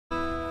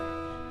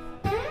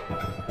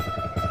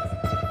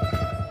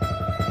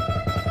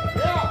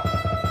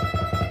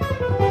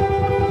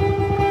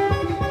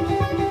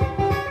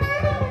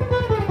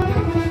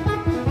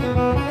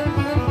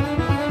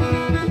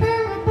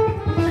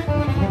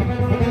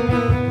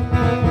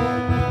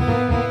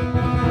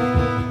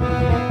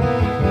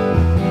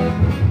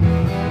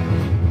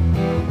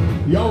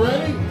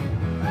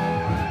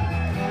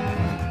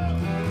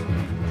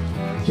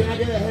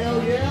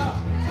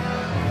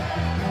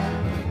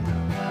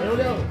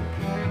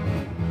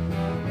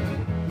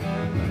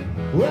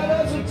Well,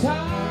 there's a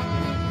time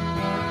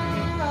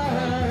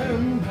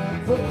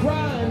for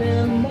crying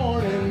and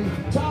mourning,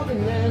 talking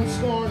and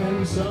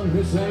scorning, son,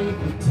 this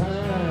ain't the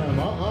time,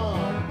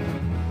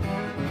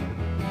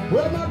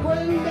 Well, my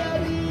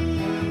granddaddy,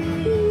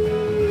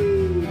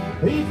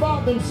 he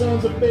fought them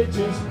sons of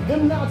bitches,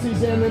 them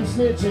Nazis and them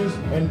snitches,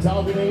 and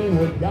talking ain't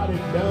what got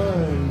it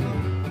done.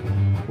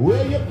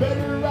 Well, you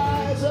better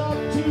rise up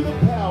to the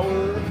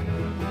power.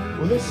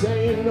 Well, this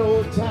ain't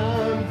no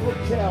time for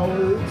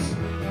cowards.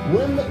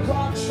 When the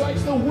clock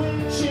strikes the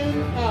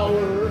witching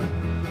hour,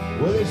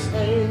 well, this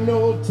ain't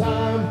no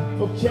time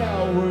for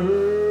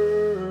cowards.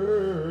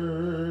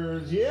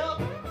 Yep.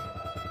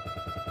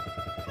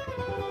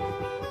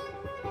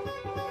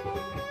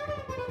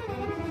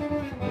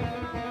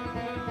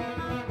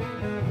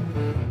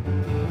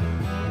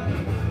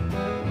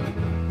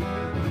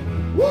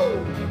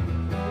 Woo!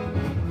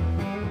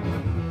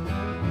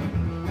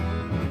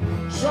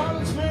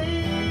 Charlottesville,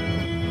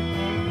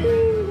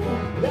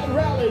 that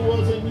rally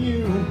wasn't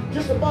you,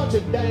 just a bunch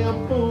of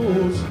damn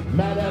fools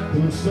mad at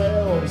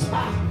themselves.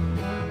 Ha!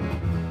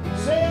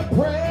 Say a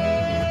prayer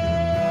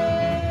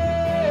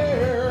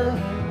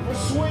for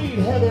sweet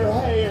Heather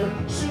Hare.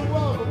 She'll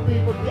never be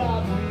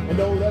forgotten, and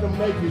don't let them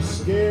make you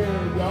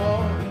scared,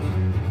 y'all.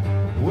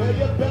 Well,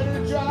 you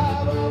better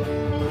drive up to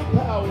the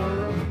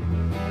power.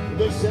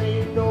 This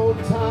ain't no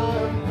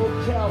time for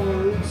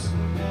cowards.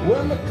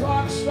 When the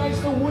clock strikes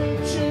the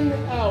witching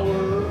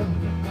hour,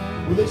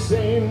 well, this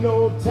ain't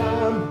no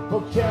time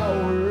for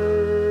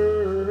cowards.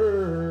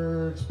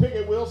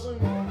 Pickett Wilson.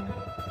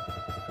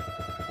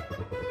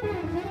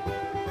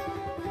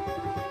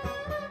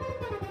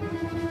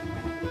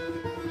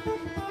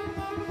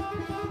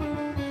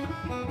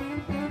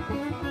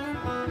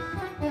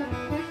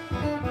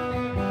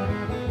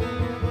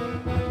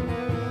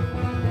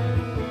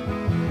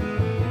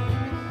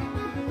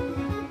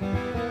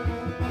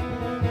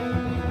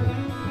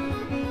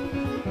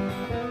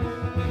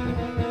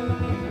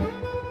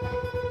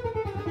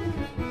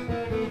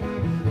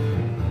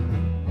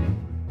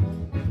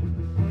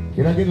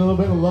 Can I get a little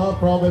bit of love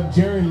for all them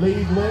Jerry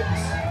Lee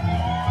licks?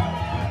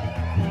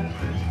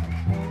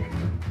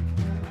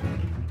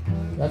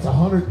 That's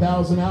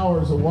 100,000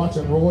 hours of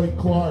watching Roy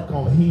Clark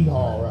on Hee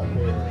Haw right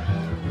there.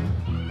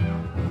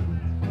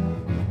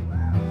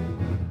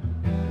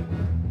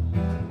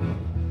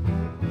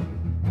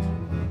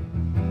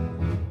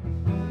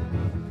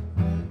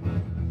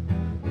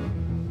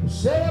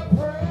 Say a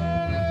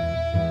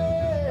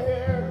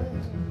prayer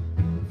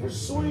for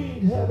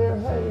sweet Heather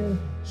Hare.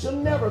 She'll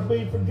never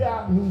be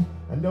forgotten,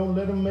 and don't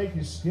let them make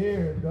you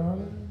scared,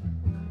 darling.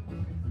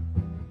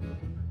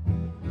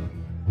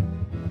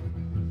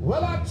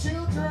 Well, our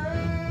children,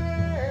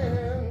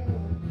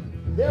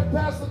 they're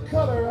past the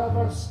color of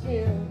our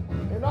skin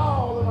and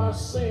all of our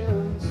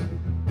sins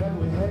that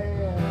we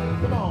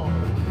have. Come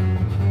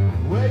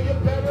on. Well, you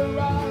better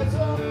rise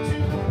up to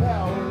the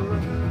power.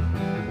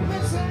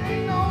 This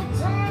ain't no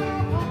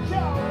time for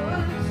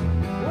cowards.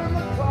 When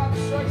the clock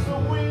strikes the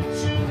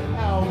witching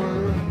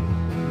hour,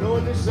 no,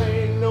 this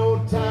ain't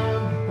no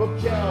time for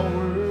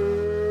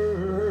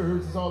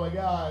cowards. That's all I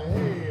got.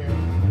 Hey.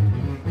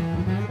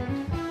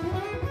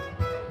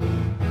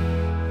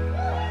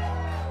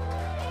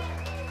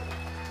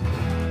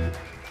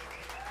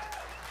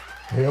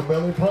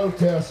 Hillbilly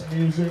protest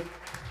music.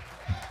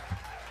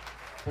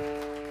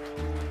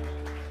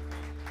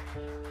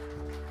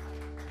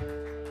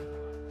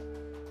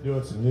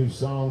 Doing some new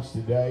songs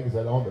today because I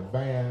own the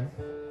band.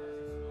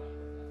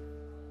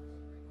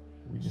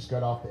 We just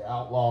got off the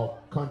Outlaw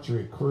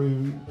Country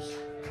Cruise.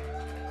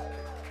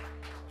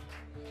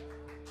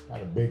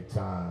 Had a big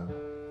time.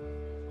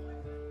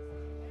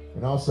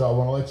 And also, I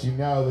want to let you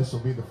know this will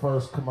be the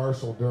first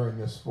commercial during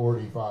this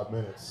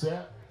 45-minute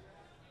set.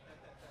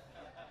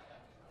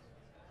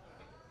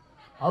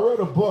 I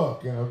wrote a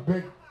book in a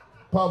big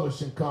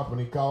publishing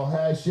company called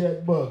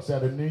Hachette Books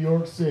out of New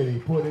York City.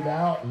 Put it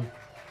out, and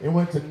it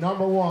went to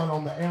 #1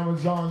 on the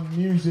Amazon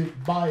Music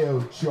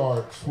bio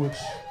charts, which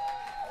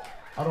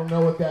I don't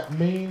know what that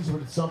means,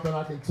 but it's something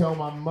I can tell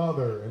my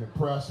mother and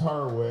impress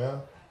her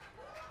with.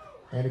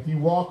 And if you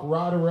walk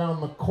right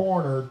around the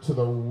corner to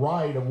the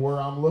right of where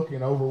I'm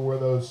looking over where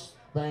those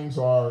things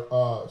are,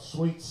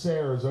 Sweet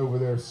Sarah's over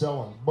there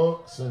selling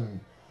books,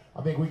 and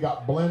I think we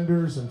got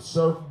blenders and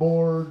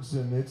surfboards,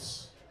 and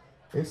it's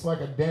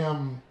like a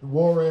damn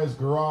Juarez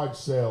garage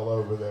sale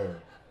over there.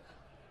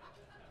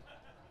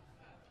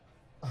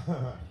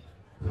 I'd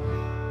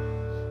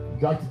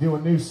like to do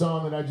a new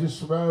song that I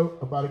just wrote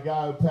about a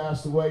guy who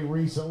passed away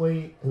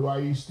recently, who I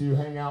used to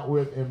hang out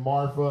with in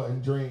Marfa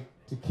and drink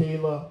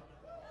tequila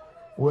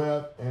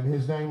with, and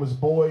his name was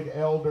Boyd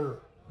Elder.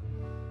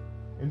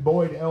 And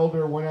Boyd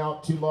Elder went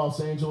out to Los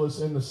Angeles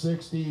in the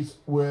 60s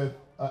with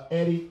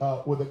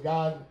with a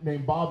guy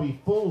named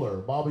Bobby Fuller.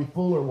 Bobby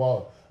Fuller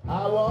was,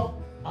 I walk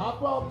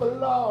the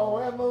law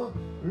and the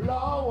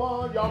law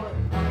won. Y'all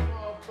remember? I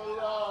walk the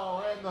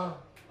law and the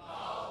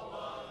law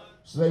won.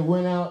 So they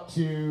went out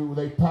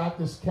they packed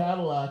this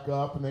Cadillac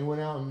up, and they went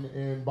out,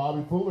 and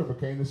Bobby Fuller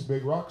became this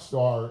big rock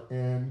star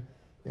in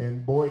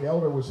And Boyd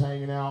Elder was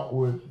hanging out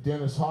with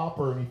Dennis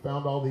Hopper, and he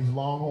found all these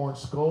longhorn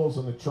skulls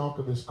in the trunk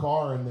of his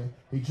car, and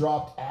he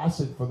dropped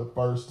acid for the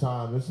first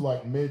time. This is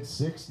like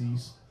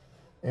mid-'60s,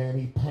 and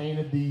he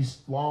painted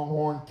these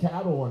longhorn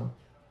cattle, and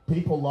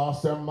people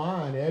lost their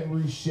mind. Ed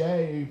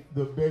Ruscha,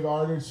 the big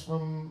artist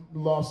from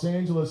Los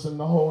Angeles, and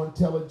the whole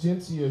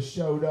intelligentsia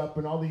showed up,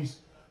 and all these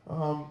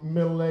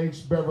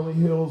middle-aged Beverly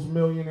Hills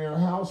millionaire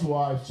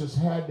housewives just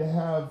had to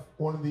have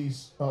one of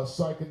these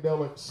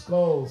psychedelic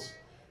skulls.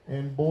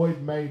 And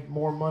Boyd made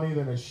more money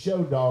than a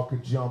show dog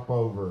could jump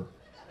over.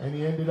 And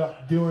he ended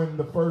up doing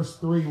the first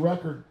 3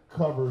 record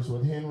covers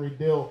with Henry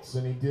Diltz,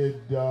 and he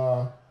did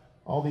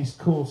all these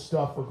cool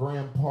stuff for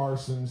Graham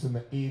Parsons and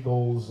the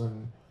Eagles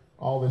and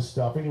all this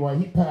stuff. Anyway,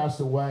 he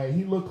passed away.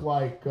 He looked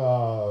like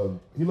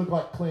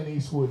Clint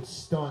Eastwood's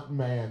stunt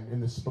man in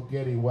the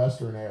spaghetti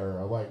western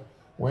era. Like,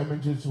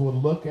 women just would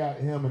look at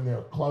him and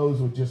their clothes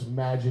would just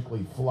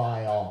magically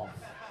fly off.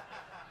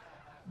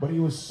 But he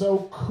was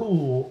so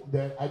cool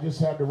that I just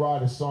had to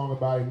write a song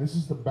about him. This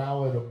is the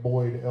Ballad of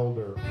Boyd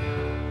Elder.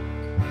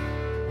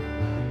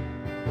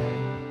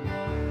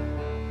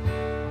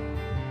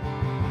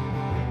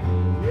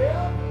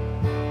 Yeah.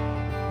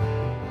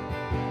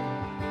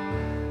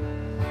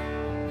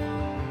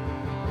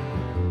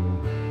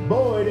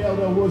 Boyd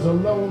Elder was a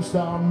Lone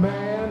Star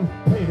man,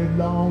 painted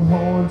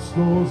longhorn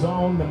skulls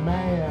on the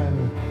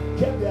man.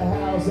 Kept a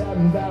house out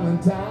in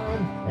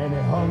Valentine, and he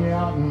hung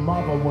out in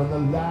Marfa when the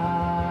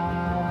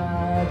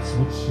lights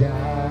would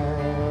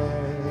shine.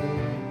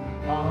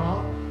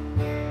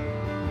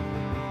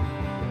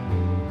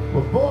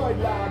 Well, Boyd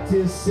liked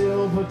his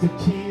silver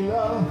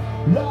tequila,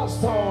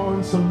 lost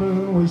horn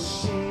saloon with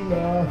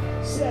Sheila.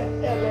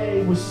 Said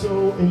L.A. was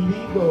so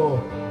illegal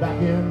back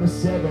in the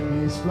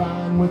 70s,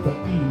 flying with the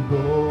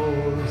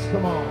Eagles.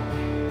 Come on.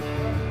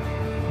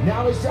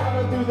 Now he's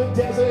driving through the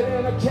desert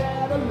in a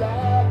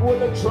Cadillac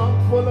with a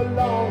trunk full of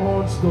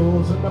longhorn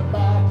skulls in the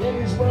back. And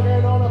he's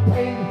working on a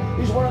painting,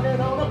 he's working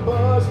on a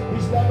buzz.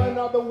 He's loving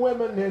other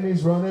women and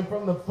he's running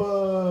from the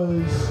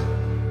fuzz.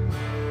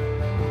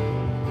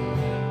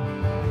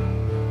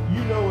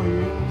 You know he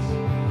is.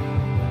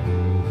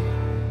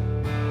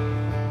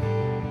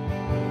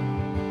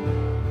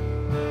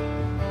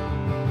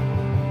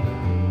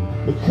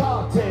 The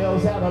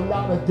cartels had a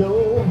lot of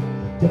dough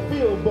to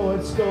fill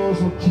Boyd's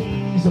skulls with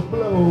keys of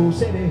blow.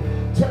 Said he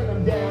turned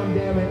them down,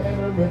 damn it,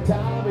 every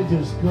time. He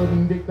just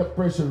couldn't dig the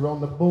pressure on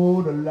the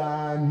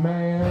borderline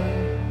man.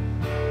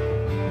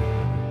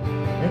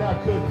 And I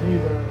couldn't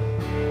either.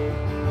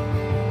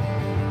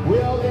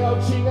 Well, El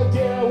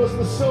Chingadera was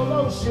the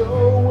solo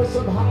show with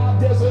some high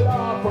desert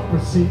art from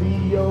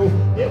Presidio.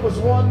 It was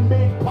one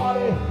big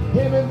party,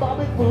 him and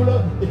Bobby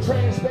Fuller. The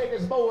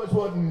Trans-Vegas boys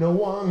wasn't no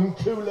one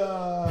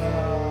cooler.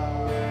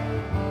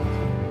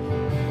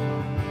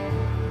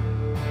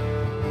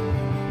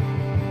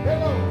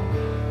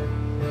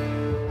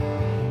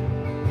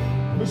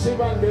 Let me see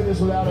if I can do this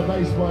without a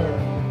bass player.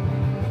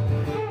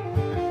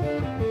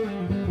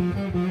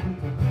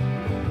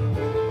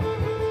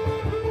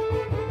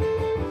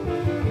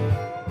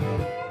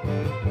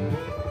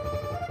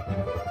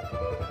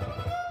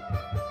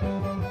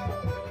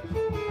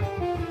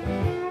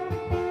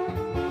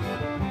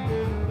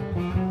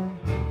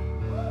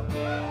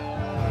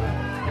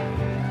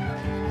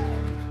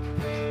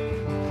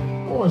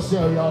 I want to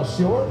sell y'all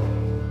short.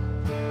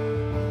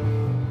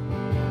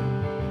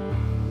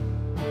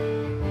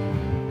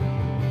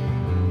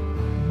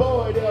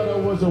 Boyd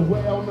Elder was a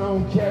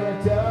well-known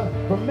character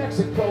from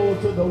Mexico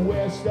to the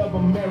west of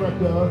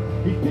America.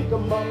 He'd pick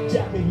 'em up,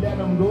 Jackie, let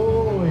 'em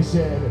go. He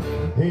said,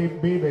 hey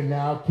baby,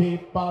 now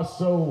keep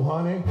paso,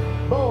 honey.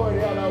 Boyd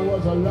Elder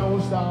was a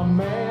Lone Star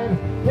man,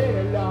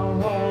 painted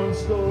longhorn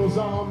skulls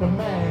on the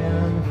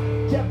man.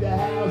 Kept the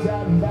house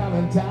out in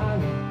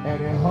Valentine, and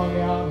he hung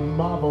out in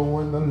Marfa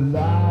when the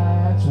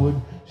lights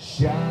would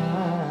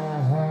shine.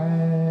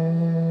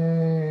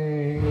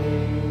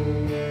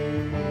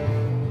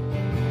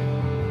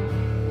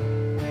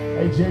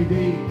 Hey,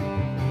 JD,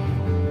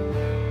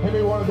 hand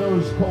me one of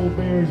those cold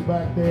beers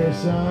back there,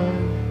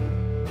 son.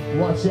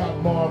 Watch out,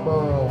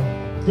 Marlboro.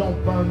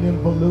 Don't burn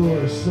them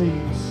velour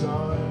seats,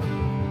 son.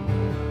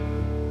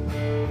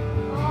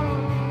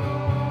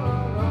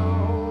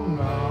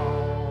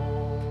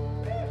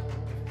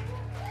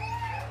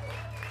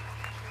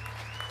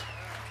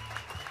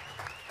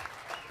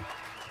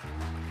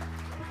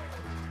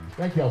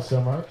 Thank y'all so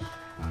much.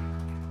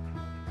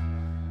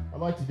 I'd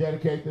like to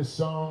dedicate this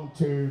song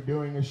to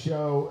doing a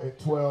show at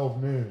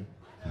 12 noon.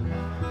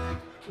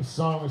 The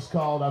song is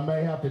called I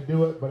May Have to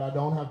Do It, But I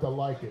Don't Have to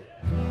Like It.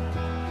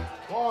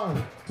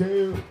 1,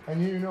 2,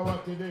 and you know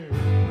what to do.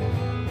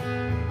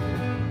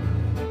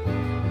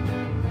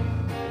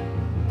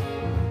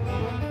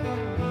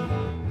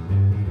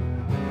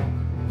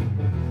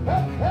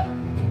 Hey, hey.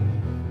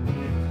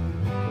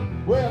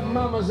 Well,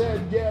 Mama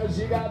said, yes,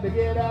 you got to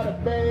get out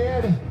of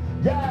bed.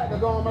 Drag a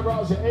comb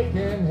across your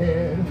aching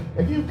head.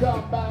 If you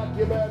come back,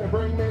 you better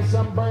bring me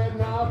some bread,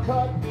 and I'll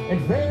cut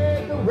and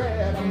fade the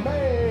red. I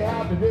may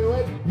have to do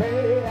it,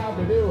 may have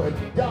to do it.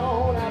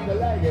 Don't have to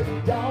like it,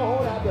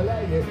 don't have to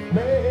like it.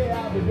 May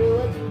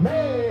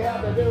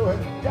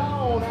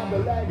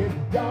leg it,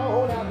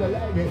 don't have to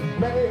leg it.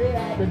 May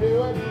have to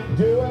do it,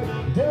 do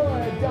it, do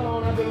it,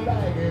 don't have to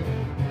leg it.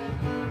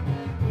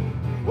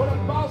 Well, the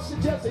boss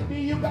suggests that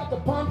you got to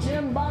punch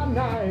in by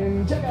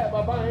 9. Check out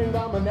my bind,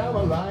 I'm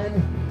an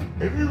line.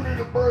 If you need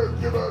a break,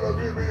 you better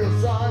give me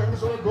a sign.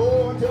 So I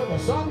go until the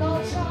sun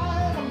don't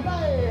shine. I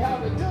may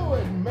have to do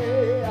it,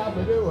 may have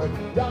to do it.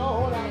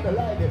 Don't have to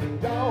leg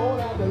it, don't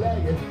have to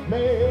leg it.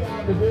 May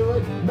have to do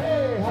it,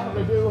 may have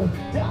to do it.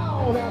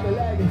 Don't have to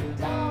leg it,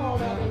 don't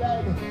have to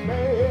leg it.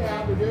 May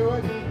have to do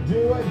it,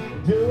 do it,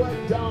 do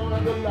it. Don't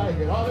have to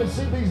leg it. Oh, let's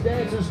see if these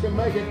dancers can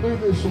make it through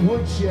this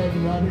woodshed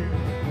right here.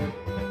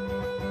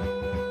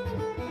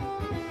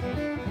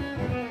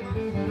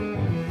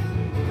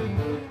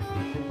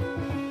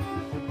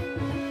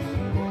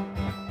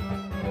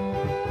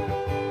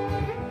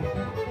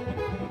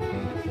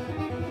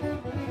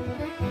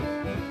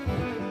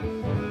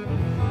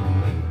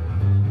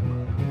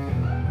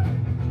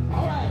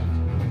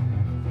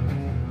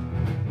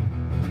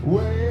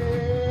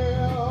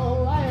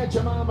 Well, Aunt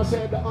your mama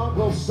said to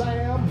Uncle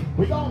Sam,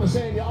 we're gonna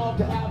send you off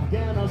to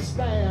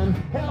Afghanistan,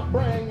 help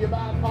bring you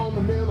back on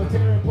the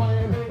military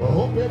plan. I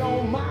hope you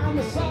don't mind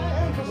the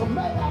sand, cause I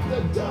may have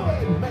to do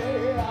it,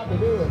 may have to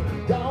do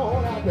it.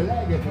 Don't have to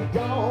leg it,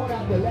 don't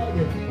have to leg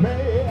it.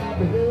 May have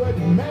to do it,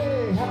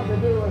 may have to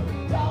do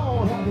it.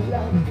 Don't have to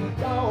leg it,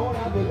 don't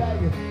have to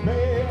leg it.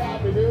 May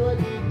have to do it,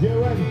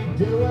 do it,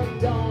 do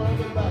it. Don't have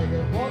to leg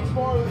it. Once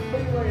more with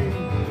feeling.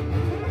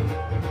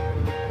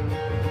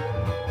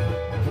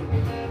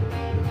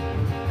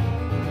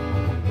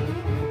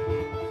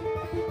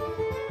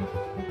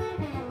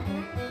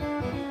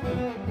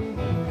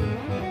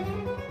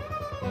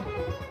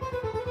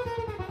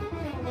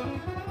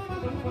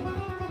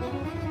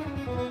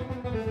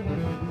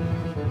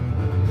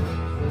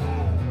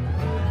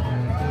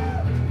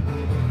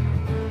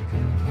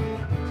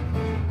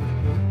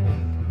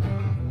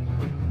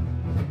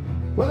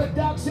 Well, the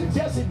doc said,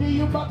 Jesse D,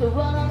 you about to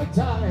run out of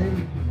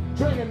time.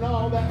 Drinking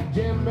all that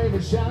gin,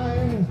 baby,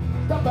 shine.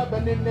 Stop up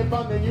and in the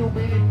bun and you'll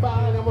be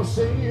fine. And we'll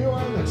see you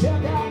on the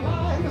checkout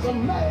line. Cause I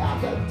may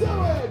have to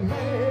do it,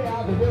 may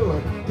have to do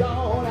it.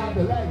 Don't have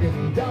to leg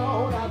it,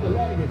 don't have to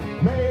leg it.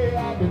 May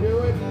have to do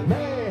it,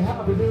 may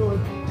have to do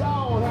it.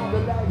 Don't have to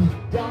leg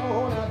it,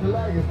 don't have to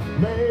leg it.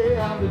 May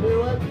have to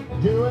do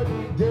it, do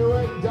it, do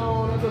it.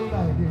 Don't have to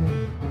leg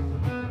it.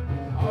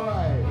 All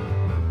right.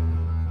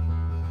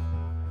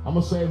 I'm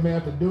gonna say I may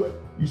have to do it.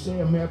 You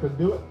say I may have to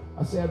do it.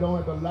 I say I don't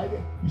have to like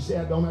it. You say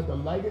I don't have to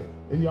like it.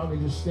 And y'all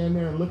can just stand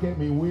there and look at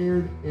me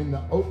weird in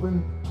the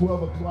open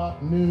 12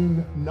 o'clock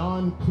noon,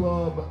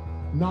 non-club,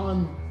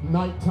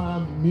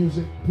 non-nighttime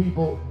music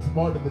people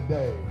part of the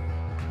day.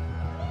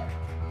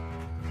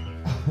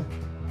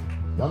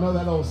 Y'all know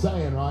that old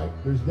saying, right?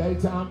 There's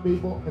daytime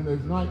people and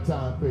there's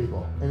nighttime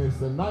people. And it's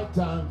the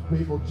nighttime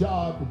people's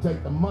job to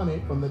take the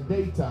money from the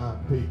daytime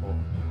people.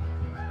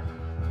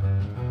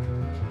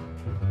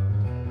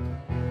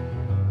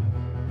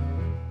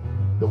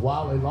 The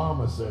Dalai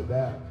Lama said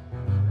that.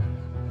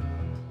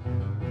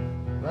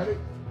 Ready?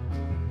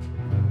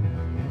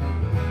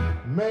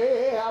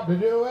 May have to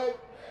do it.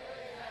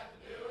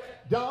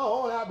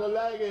 Don't have to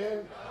like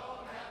it.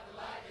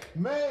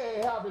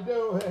 May have to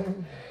do it.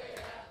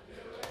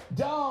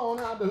 Don't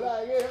have to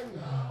like it.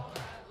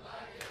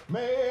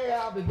 May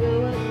have to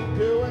do it,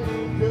 do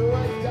it, do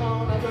it.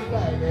 Don't have to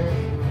like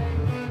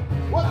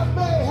it. Well, I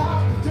may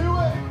have to do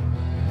it.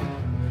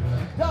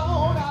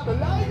 Don't have to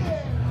like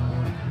it.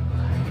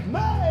 May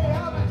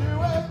have to do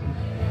it,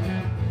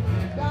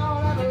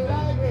 don't have to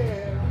like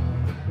it.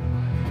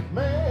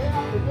 May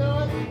have to do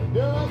it,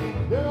 do it,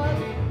 do it,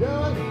 do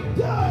it,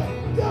 do it,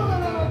 do it,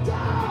 and I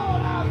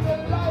don't have to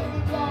like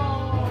it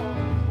all.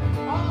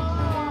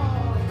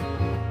 Oh,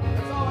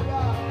 that's all I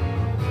got.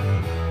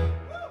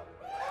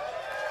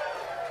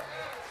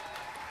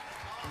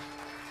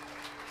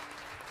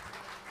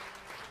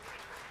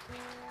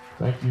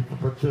 Thank you for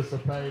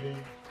participating.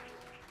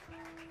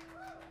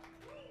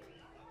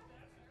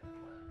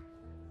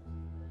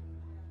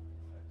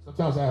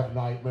 Sometimes I have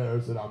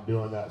nightmares that I'm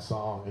doing that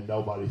song and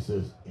nobody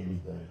says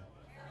anything.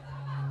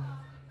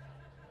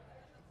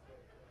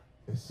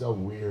 It's so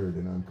weird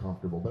and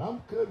uncomfortable, but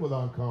I'm good with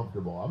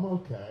uncomfortable. I'm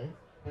okay.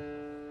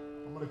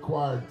 I'm an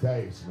acquired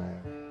taste,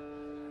 man.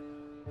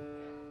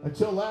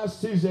 Until last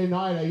Tuesday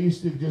night, I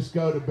used to just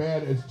go to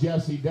bed as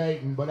Jesse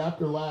Dayton, but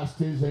after last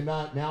Tuesday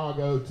night, now I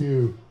go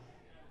to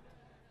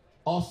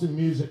Austin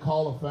Music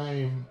Hall of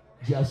Fame,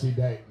 Jesse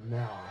Dayton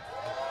now.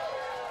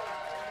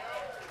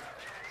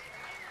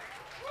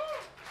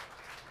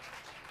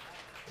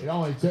 It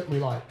only took me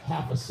like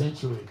half a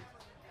century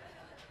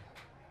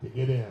to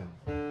get in.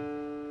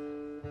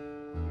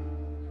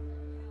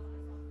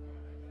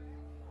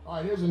 All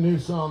right, here's a new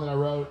song that I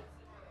wrote.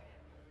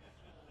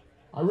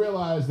 I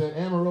realized that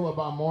Amarillo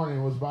by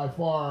Morning was by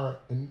far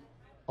and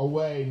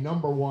away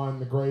 #1,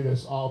 the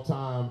greatest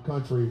all-time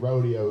country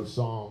rodeo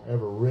song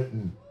ever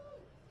written.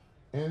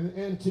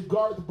 And to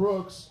Garth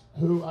Brooks,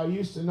 who I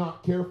used to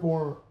not care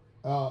for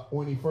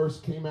when he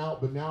first came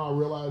out, but now I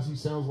realize he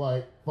sounds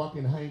like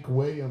fucking Hank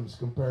Williams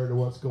compared to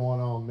what's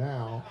going on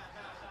now.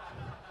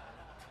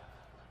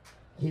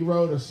 he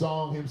wrote a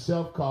song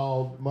himself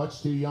called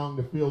Much Too Young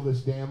to Feel This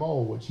Damn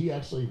Old, which he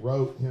actually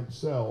wrote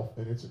himself,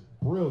 and it's a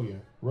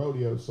brilliant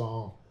rodeo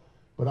song.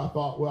 But I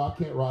thought, well, I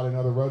can't write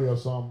another rodeo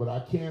song, but I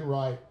can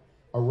write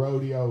a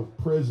rodeo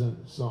prison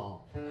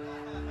song.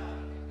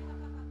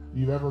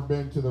 You've ever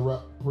been to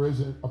the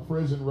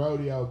prison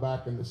rodeo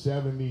back in the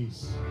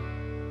 70s?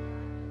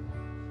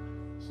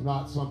 It's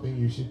not something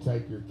you should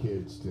take your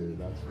kids to,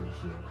 that's for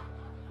sure.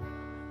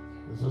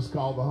 This is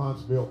called the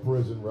Huntsville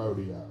Prison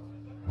Rodeo.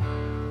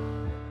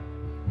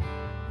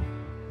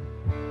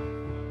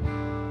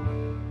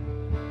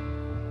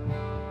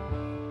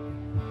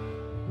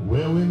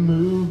 Well, we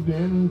moved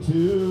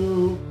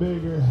into a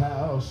bigger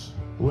house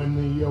when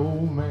the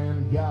old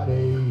man got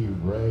a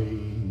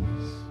raise.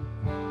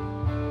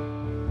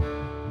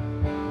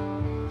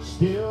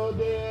 Still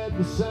did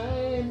the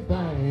same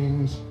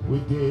things we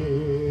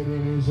did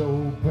in his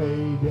old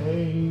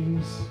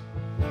paydays.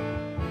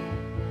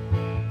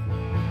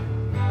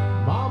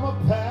 Mama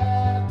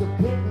packed a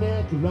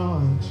picnic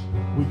lunch.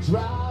 We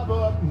drive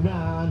up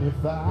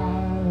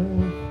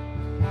 95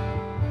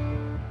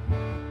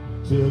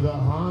 to the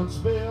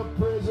Huntsville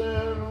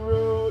Prison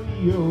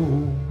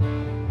Rodeo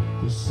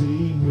to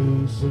see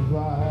who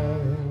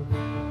survived.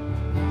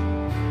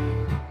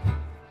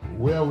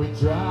 Well, we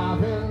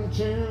drive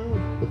into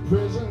the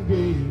prison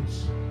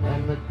gates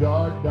and the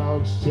guard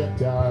dogs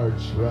checked our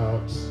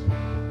trucks.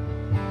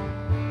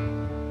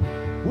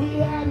 We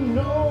had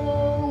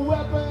no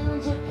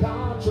weapons or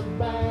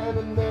contraband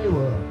and they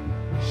were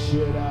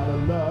shit out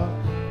of luck.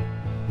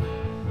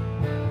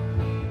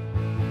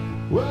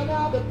 Well,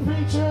 now the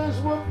preachers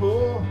were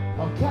full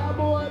of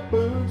cowboy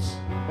boots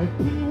and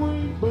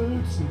pee-wee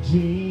boots and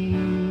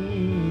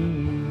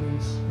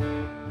jeans.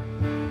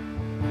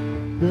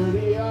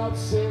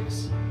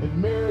 30-06 and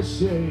mirror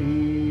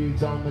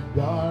shades on the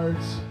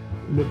guards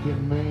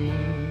looking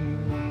mean.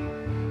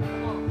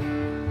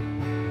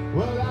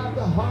 Well, at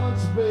the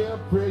Huntsville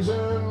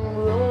Prison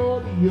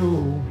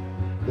Rodeo,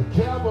 the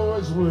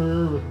cowboys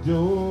were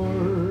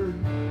adored.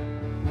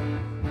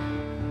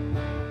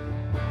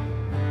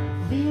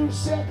 Few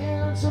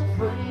seconds of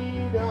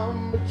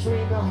freedom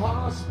between the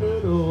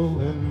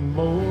hospital and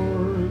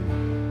morgue.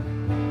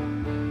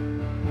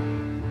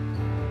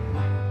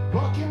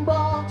 Bucking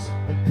broncs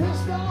and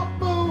pissed off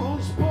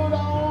bulls put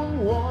on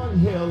one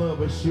hell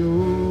of a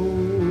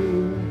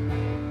show.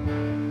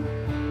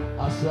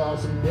 I saw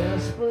some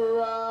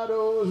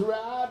desperados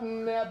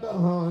riding at the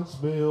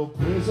Huntsville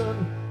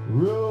Prison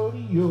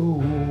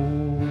Rodeo.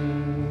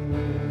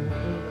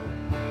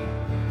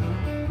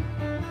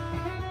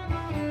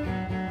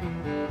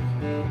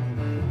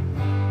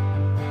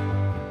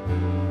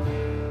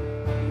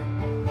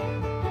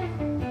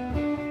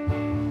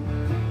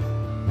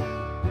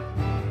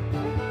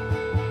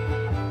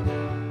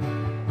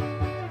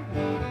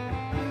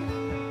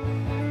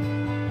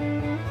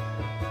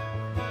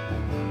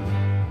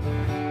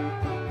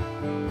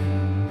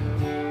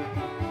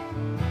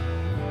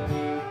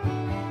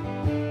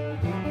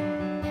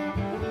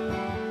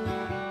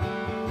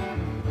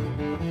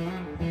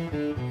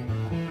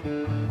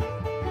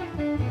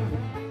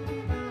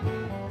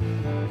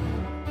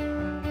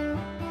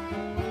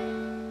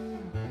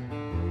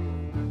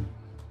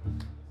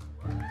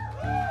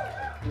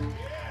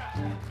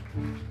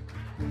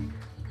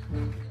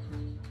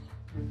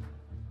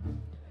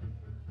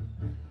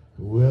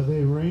 Well,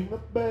 they ring the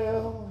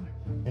bell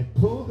and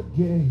pull the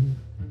gate.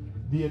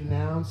 The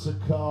announcer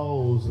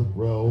calls the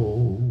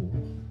roll.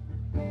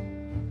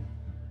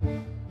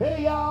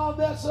 Hey y'all,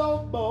 this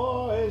old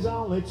boy's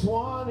only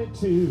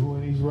 22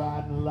 and he's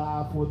riding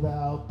life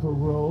without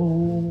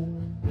parole.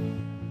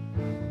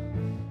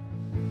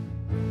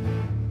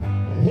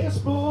 And his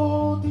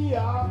bull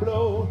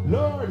Diablo,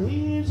 Lord,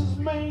 he's as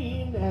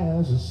mean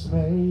as a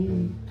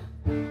snake.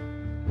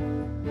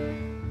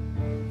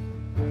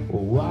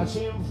 Watch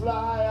him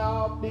fly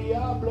off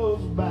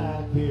Diablo's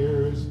back,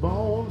 hear his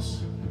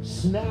bones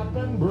snap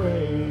and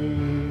break.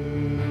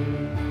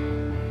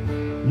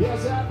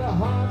 Yes, at the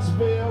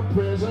Huntsville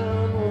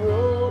Prison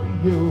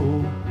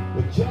Rodeo,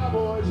 the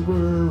cowboys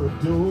were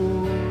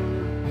adored.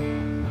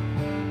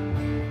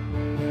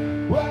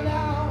 Well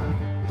now,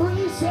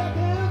 3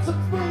 seconds of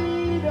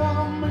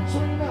freedom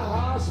between the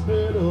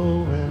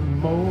hospital and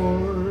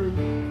morgue.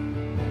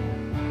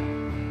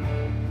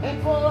 And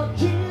for a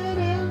kid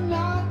in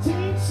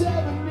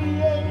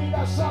 1978,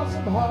 I saw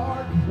some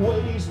hard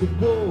ways to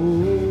go.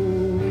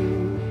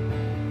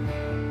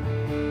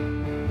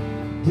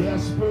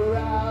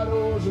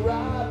 Desperados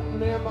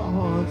riding in the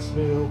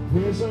Huntsville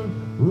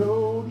Prison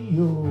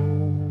Rodeo.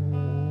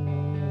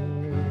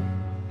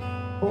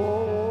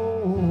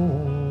 Oh.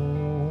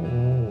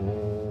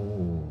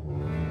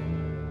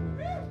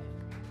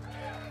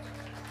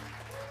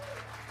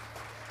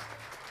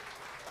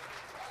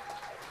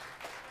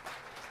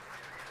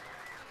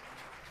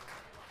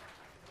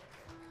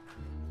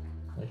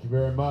 Thank you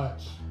very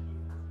much.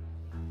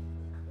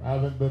 I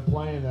haven't been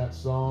playing that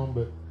song,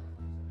 but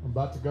I'm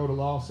about to go to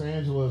Los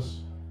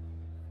Angeles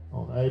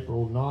on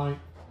April 9th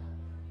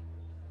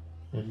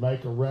and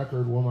make a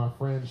record with my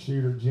friend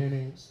Shooter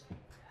Jennings.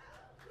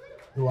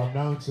 who I've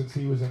known since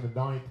he was in the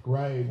 9th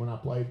grade when I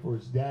played for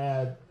his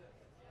dad.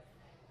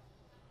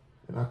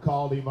 And I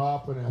called him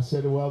up and I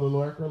said, well, the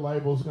record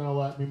label's going to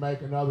let me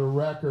make another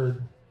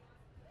record.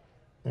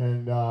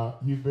 And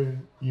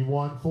you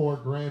won 4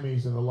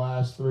 Grammys in the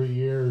last 3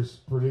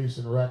 years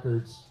producing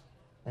records,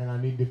 and I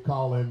need to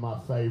call in my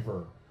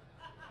favor.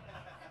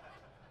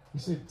 He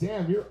said,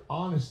 damn, your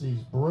honesty's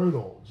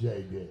brutal,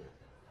 J.D.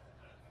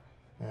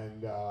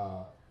 And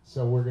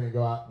so we're going to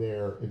go out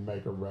there and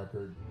make a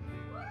record.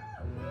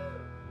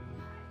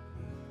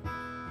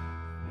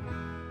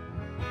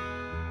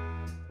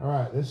 All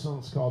right, this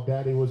song's called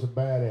Daddy Was a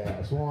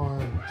Badass.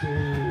 1, 2,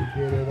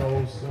 get it,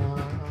 old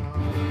son.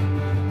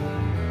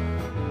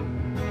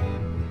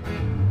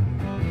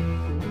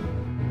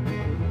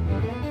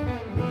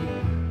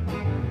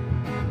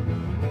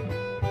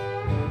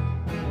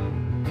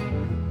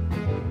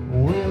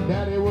 Well,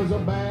 Daddy was a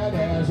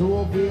badass,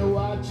 old field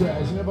white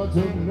trash, never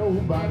took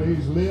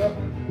nobody's lip.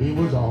 He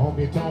was a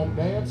honky-tonk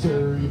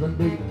dancer, even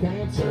beat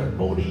cancer.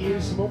 40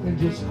 years smoking,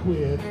 just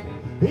quit.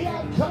 He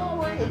had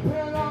coloring and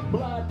pin up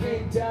black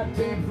ink,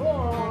 tattooed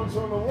forearms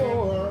from the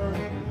war.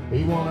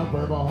 He won a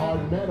purple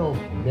hard medal,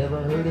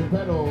 never heard him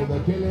pedal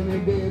the killing he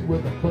did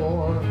with the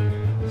core.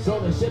 So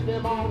they shipped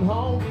him on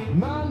home,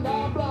 mind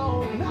down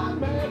blown,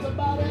 nightmares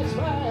about his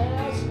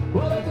past.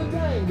 Well, it's a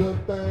dang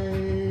good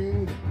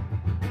thing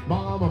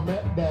Mama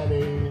met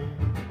Daddy.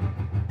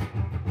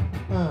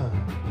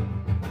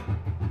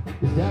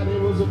 His daddy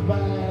was a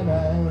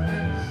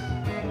badass.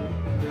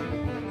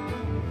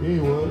 He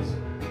was.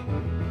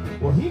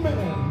 Well, he met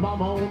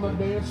Mama on the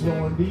dance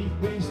floor in Deep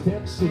East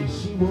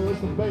Texas. She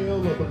was the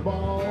belle of the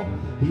ball.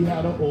 He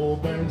had an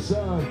old man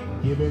son,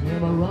 giving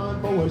him a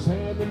run for his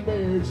hand in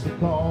marriage to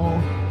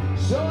call.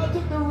 So I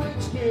took the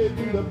rich kid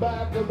to the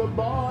back of the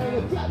bar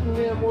and threatened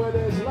him with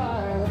his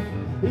life.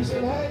 He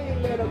said, hey,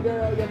 little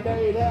girl, your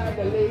date had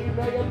to leave.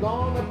 Now you're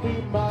gonna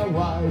be my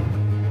wife.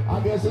 I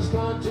guess his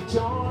country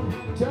charm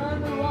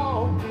turned her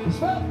on. He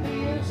spent the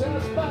years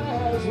as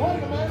fast.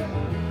 Wait a minute.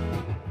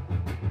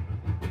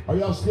 Are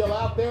y'all still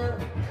out there?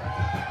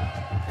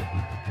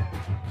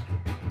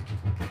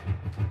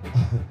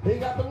 He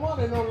got the one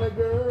and only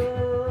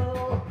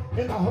girl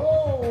in the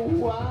whole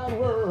wide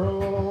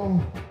world.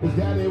 His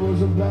daddy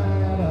was a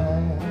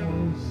badass.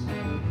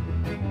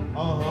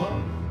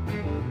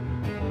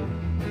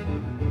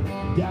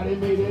 Daddy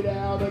made it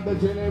out of the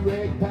jelly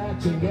rig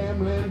patch and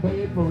gambling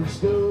paid for his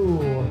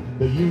school.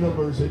 The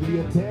University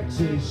of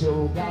Texas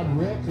show got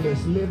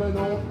reckless living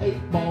on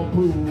 8-ball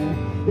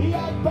pool. He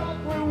had back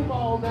room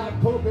all night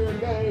poker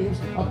games,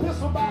 a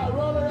pistol by a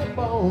roller at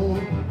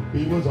bone.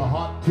 He was a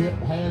hot tip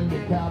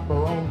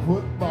handicapper on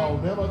football,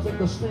 never took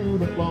a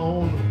student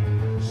loan.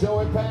 So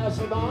he passed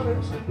with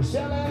honors,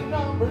 selling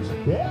numbers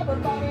to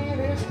everybody in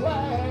his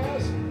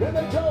class. Then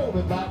they drove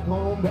him back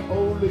home to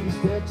Old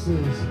East,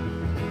 Texas.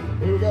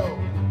 Here we go.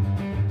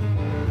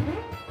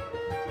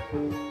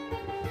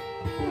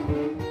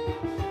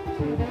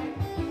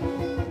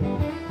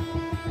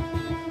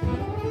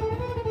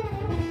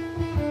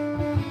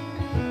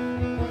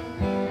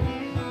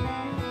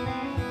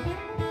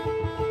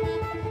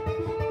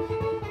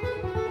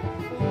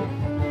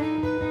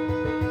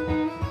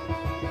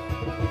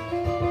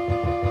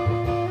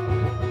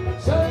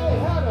 So they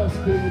had us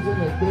kids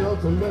and they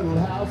built a little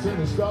house and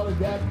they started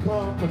that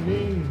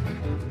company.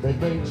 They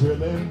made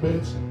drilling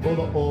bits for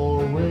the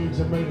oil rigs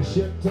and made a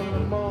shit ton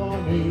of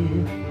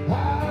money.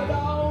 Hired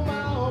all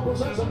my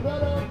uncles and some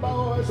little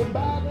boys from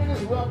back in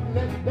his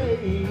roughneck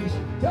days.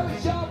 Till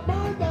the shop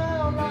burned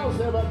down, lost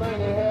everything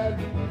he had,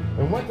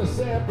 and went their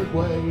separate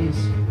ways.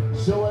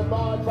 So he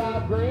bought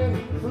 5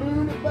 grand,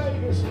 flew to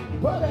Vegas,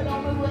 put it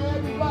on the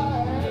red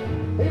flag.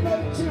 He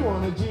made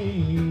 200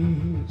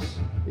 G's.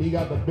 He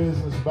got the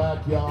business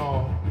back,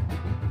 y'all.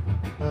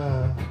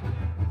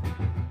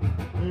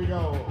 Here you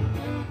go.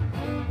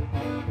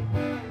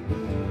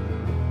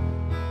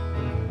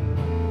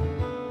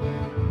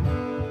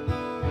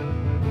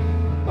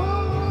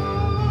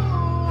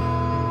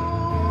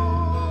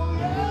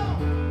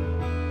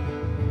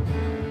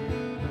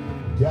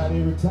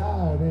 Daddy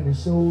retired and he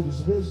sold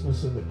his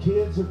business and the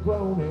kids are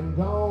grown and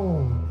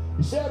gone.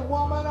 He said,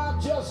 woman, I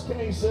just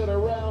can't sit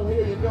around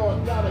here. You know I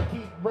gotta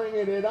keep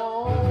bringing it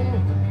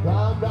on.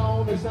 Climbed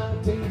on his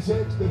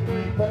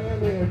 1963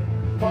 Panhead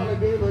Harley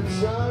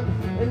Davidson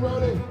and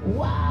rode it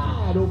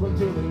wide open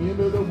to the end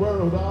of the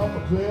world, off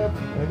a cliff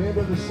and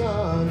into the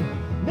sun.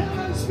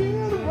 Now it's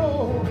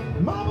funeral.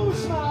 Mama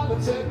was smiling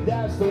and said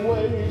that's the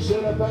way he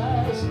should have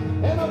passed.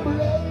 And a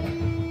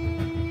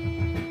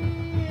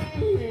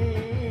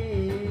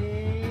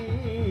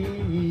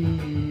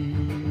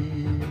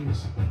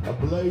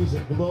blaze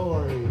of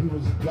glory, he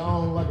was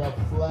gone like a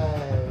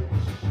flash.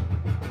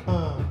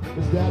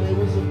 His daddy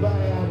was a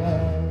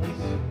badass.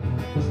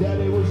 His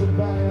daddy was a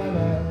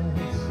badass.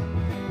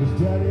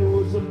 His daddy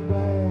was a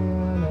badass.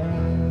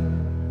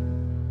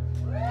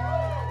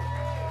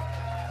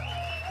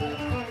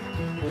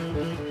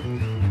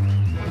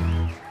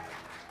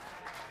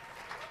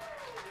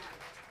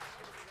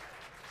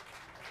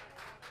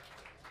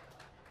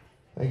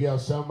 Thank y'all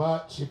so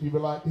much. If you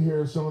would like to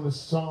hear some of the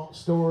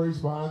stories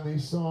behind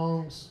these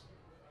songs,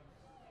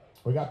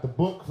 we got the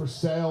book for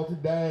sale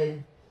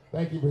today.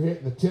 Thank you for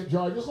hitting the tip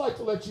jar. I'd just like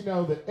to let you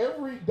know that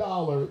every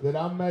dollar that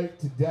I make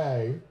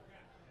today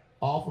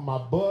off of my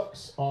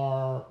books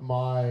or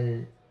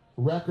my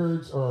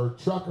records or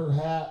trucker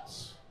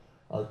hats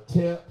or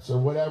tips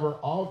or whatever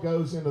all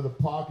goes into the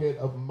pocket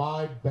of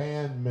my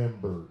band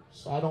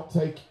members. I don't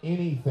take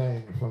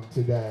anything from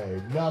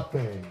today,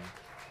 nothing.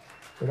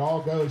 It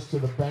all goes to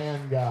the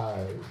band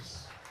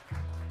guys.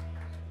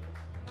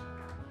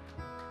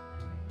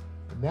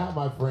 And that,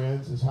 my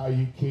friends, is how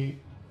you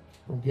keep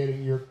from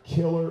getting your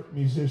killer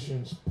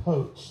musicians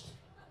poached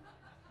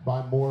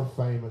by more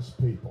famous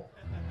people.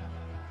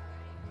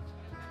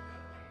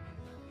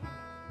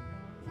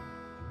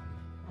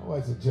 I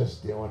wasn't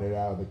just doing it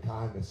out of the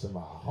kindness of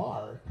my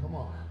heart. Come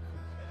on.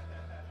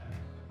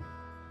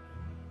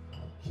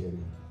 I'm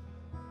kidding.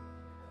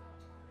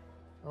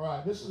 All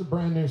right, this is a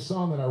brand new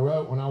song that I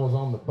wrote when I was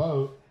on the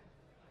boat.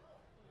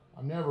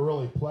 I've never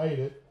really played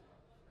it.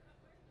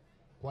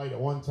 Played it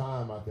one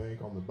time, I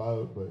think, on the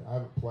boat, but I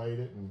haven't played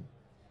it. And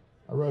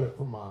I wrote it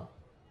for my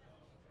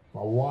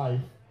wife.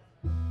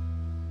 I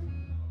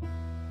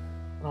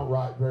don't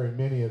write very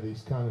many of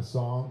these kind of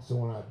songs, so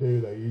when I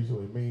do, they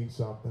usually mean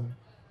something,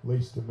 at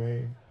least to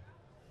me.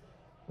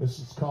 This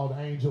is called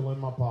Angel in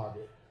My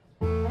Pocket.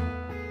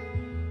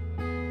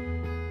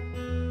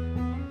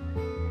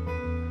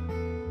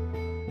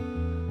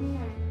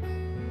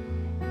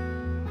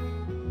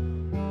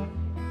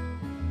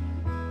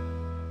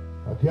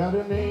 I got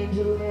an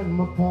angel in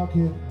my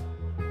pocket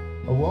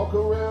I walk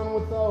around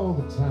with all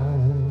the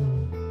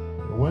time.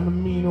 When the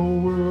mean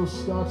old world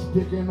starts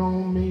picking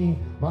on me,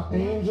 my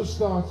angel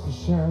starts to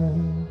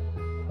shine.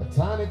 A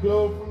tiny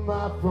glow from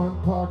my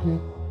front pocket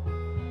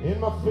in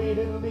my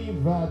faded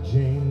Levi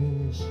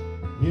jeans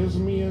gives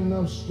me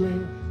enough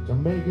strength to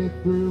make it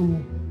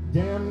through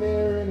damn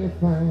near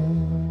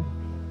anything.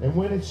 And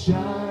when it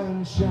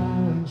shines,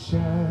 shines,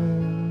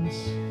 shines,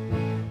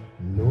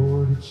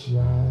 Lord, it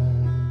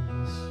shines.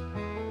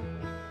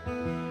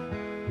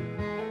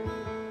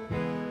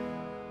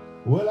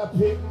 Well, I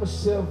picked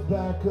myself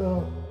back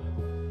up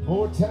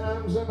more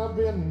times than I've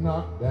been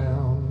knocked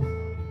down.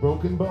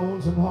 Broken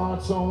bones and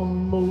hearts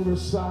on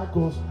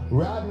motorcycles,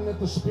 riding at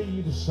the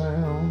speed of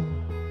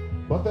sound.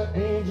 But the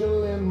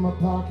angel in my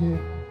pocket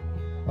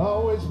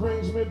always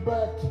brings me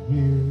back to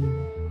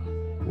you,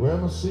 where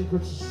my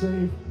secrets are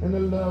safe and the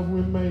love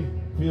we make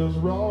feels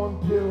raw and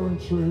pure and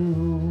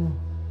true.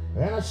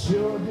 And I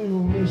sure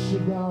do miss you,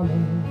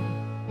 darling,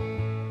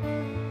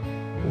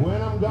 when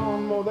I'm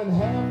gone more than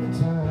half the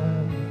time.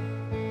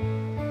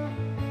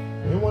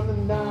 And when the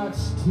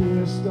night's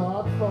tears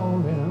start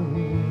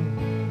falling,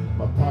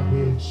 my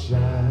pocket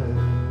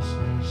shines,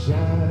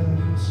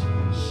 shines,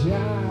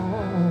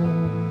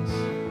 shines.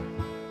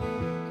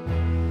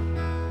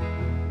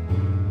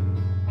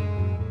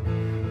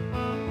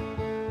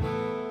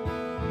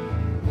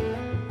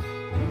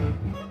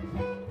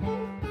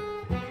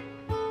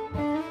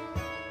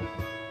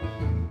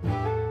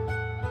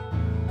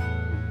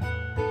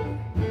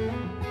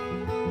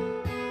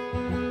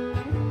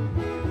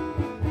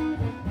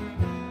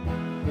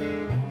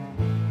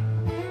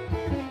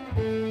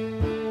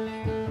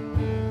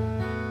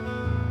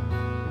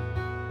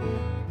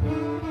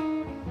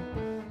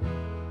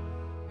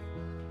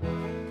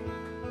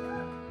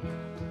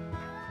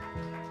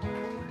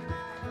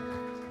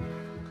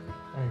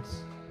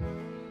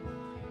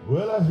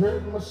 Well, I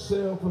hurt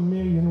myself a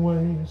million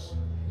ways,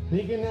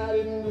 thinking I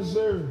didn't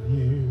deserve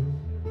you,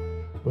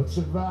 but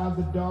survived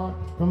the dark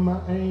from my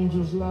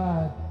angel's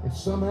light and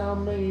somehow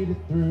made it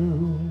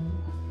through.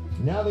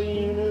 Now the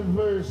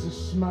universe is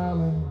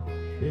smiling,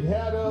 it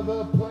had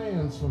other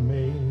plans for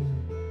me.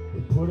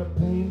 It put an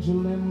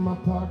angel in my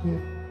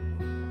pocket,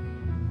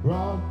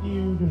 brought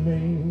you to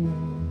me.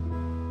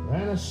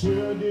 And I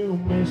sure do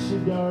miss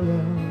you,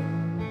 darling,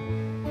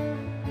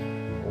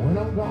 when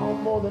I'm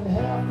gone more than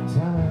half the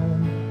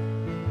time.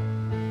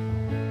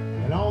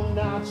 And on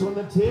nights when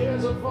the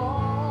tears are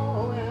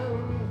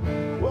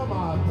falling, well,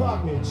 my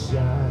pocket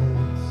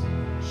shines,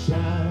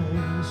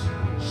 shines,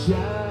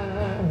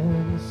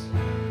 shines.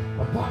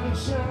 My pocket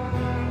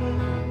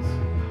shines,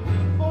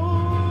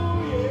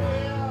 oh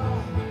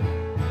yeah.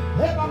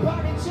 Hey, my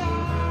pocket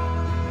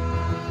shines,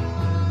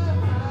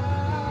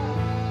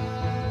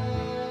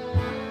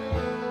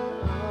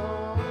 oh,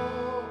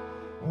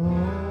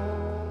 oh.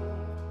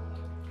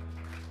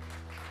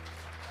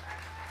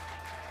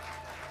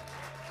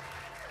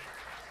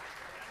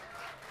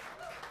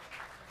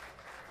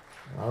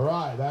 All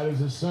right, that is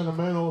the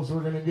sentimentals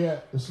we're going to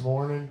get this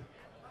morning.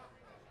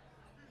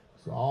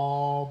 It's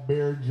all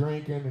beer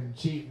drinking and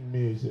cheating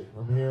music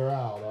from here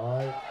out, all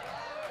right?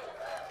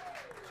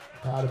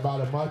 Had about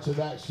as much of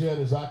that shit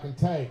as I can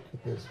take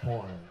at this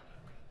point.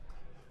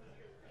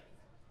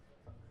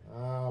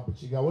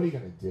 But you got, what are you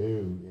going to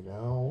do, you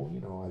know? You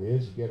know how it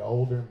is. You get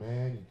older,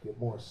 man. You get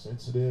more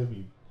sensitive.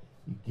 You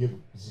give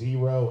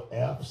 0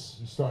 Fs.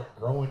 You start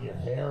growing your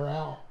hair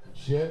out and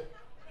shit.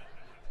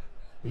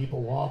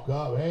 People walk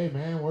up, hey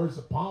man, where's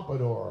the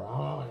pompadour?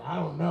 I'm like, I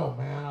don't know,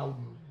 man. I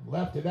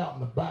left it out in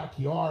the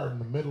backyard in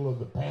the middle of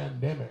the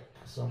pandemic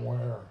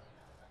somewhere.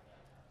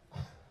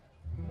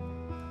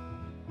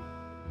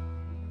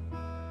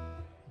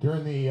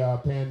 During the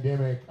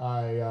pandemic,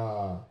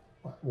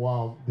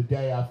 well, the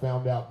day I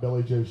found out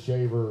Billy Joe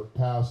Shaver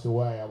passed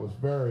away, I was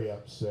very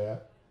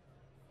upset.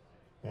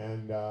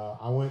 And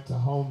I went to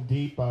Home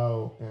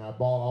Depot and I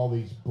bought all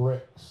these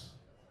bricks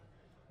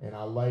and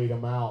I laid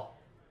them out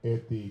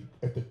at the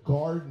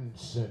garden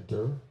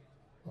center,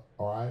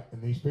 all right?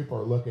 And these people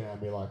are looking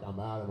at me like I'm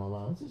out of my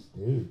mind. What's this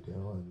dude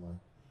doing? Like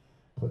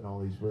putting all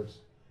these bricks.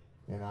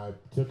 And I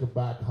took it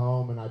back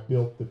home and I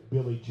built the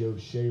Billy Joe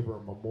Shaver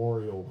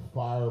Memorial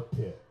Fire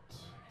Pit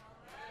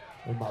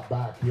in my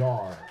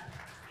backyard.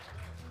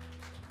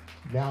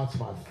 Now it's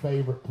my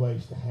favorite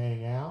place to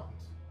hang out.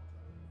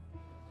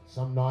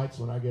 Some nights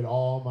when I get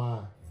all my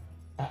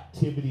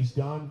activities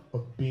done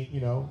of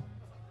being,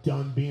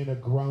 done being a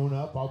grown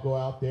up, I'll go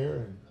out there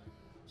and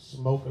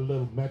smoke a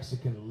little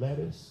Mexican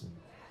lettuce. And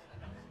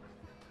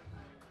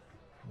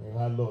maybe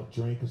have a little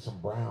drink of some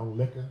brown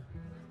liquor.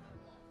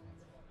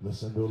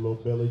 Listen to a little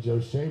Billy Joe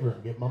Shaver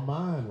and get my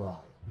mind right.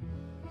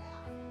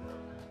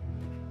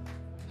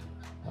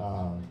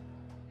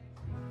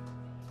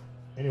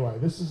 Anyway,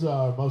 this is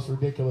the most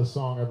ridiculous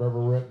song I've ever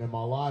written in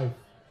my life.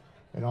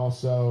 And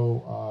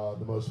also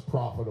the most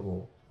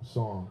profitable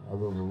song I've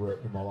ever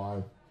written in my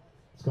life.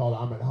 It's called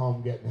I'm at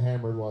Home Getting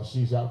Hammered While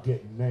She's Out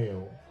Getting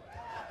Nailed.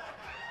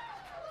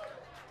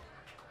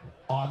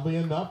 Oddly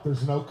enough,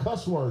 there's no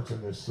cuss words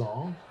in this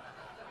song.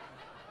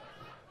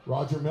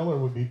 Roger Miller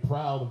would be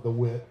proud of the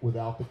wit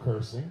without the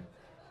cursing.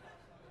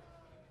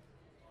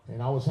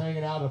 And I was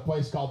hanging out at a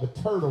place called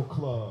the Turtle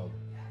Club.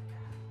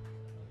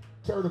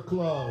 Turtle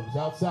Club's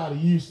outside of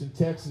Houston,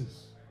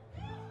 Texas.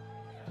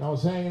 And I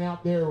was hanging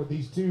out there with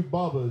these two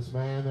bubbas,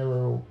 man.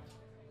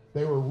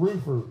 They were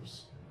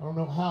roofers. I don't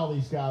know how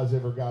these guys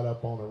ever got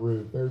up on the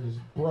roof. They're just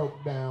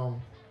broke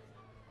down.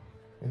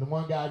 And the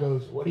one guy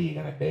goes, what are you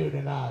going to do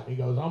tonight? And he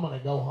goes, I'm going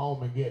to go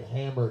home and get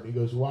hammered. And he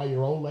goes, while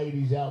your old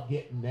lady's out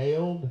getting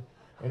nailed?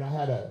 And I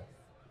had a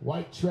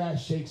white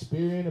trash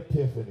Shakespearean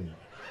epiphany.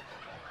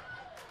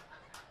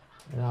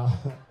 And I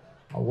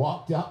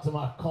walked out to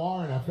my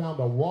car and I found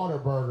a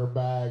Whataburger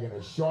bag and a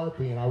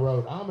Sharpie and I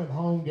wrote, I'm at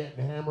home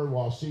getting hammered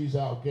while she's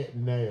out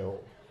getting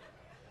nailed.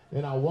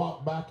 Then I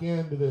walked back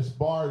into this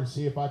bar to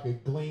see if I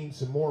could glean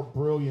some more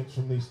brilliance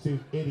from these two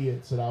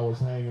idiots that I was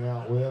hanging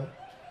out with.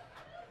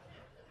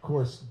 Of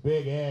course,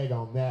 big egg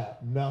on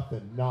that,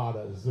 nothing,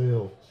 nada,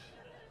 zilch.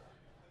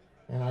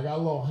 And I got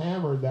a little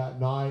hammered that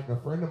night, and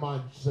a friend of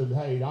mine said,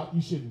 hey, you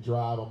shouldn't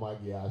drive. I'm like,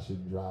 yeah, I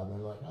shouldn't drive. And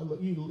they're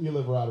like, you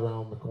live right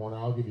around the corner.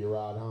 I'll give you a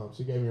ride home. So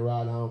he gave me a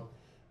ride home.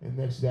 And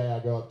next day I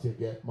go up to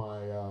get my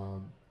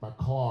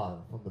car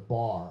from the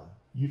bar.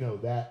 You know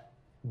that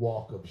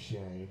walk of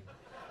shame.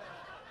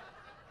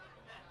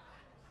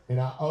 And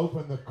I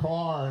open the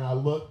car, and I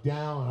look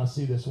down, and I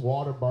see this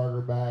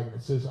Whataburger bag, and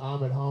it says,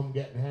 I'm at home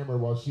getting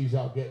hammered while she's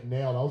out getting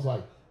nailed. I was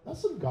like,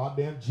 that's some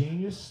goddamn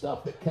genius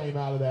stuff that came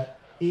out of that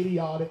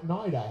idiotic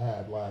night I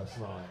had last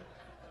night.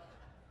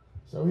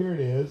 So here it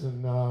is,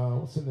 and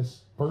we'll send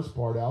this first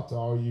part out to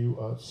all you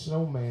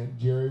Snowman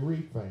Jerry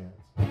Reed fans.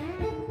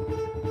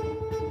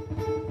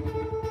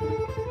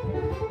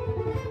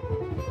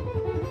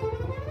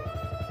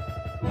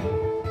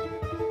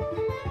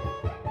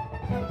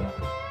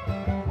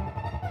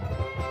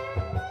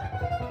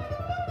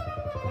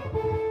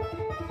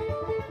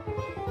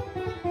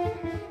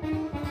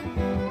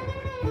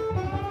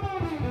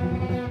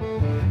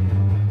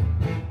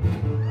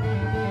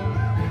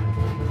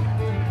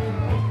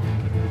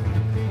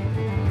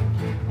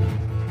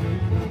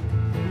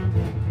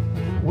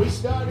 We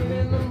started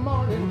in the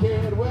morning,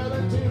 carried well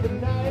into the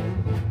night,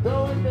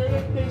 throwing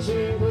dirty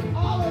dishes with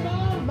all of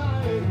our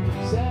might.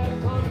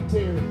 Sad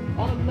commentary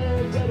on a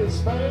marriage that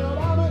has failed.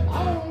 I'm at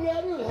home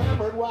getting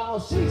hammered while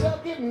she's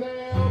out getting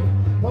nailed.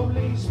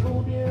 Police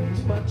pulled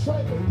into my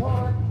trailer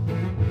park.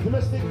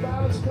 Domestic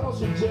violence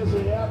calls her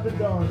Jesse after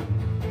dark.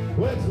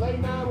 Well, it's late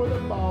night with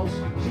the boss.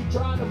 She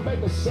trying to make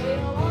a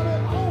sale. I'm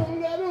at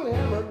home getting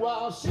hammered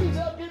while she's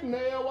out getting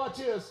nailed. Watch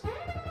this.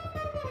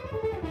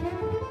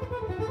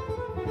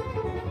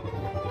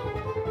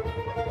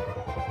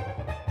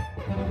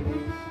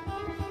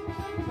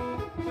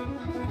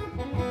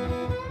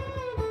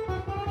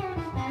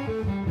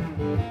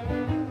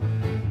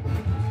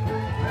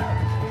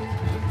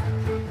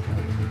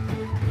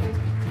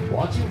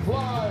 Watch him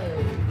fly.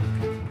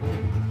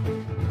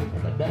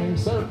 Like a dang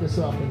circus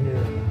up in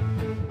here.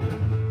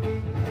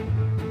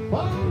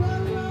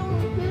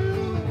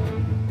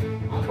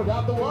 I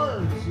forgot the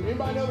words.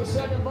 Anybody know the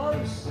second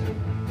verse?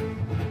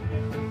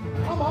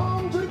 I'm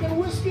home drinking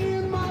whiskey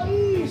in my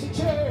easy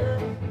chair,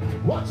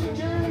 watching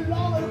Jerry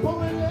Lawler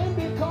pulling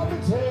Andy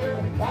Kaufman's hair.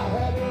 If I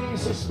had any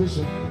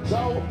suspicion, so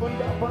I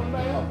opened up her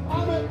mail.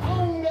 I'm at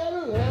home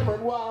getting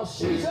hammered while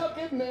she's out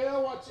getting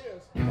nailed. Watch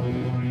this.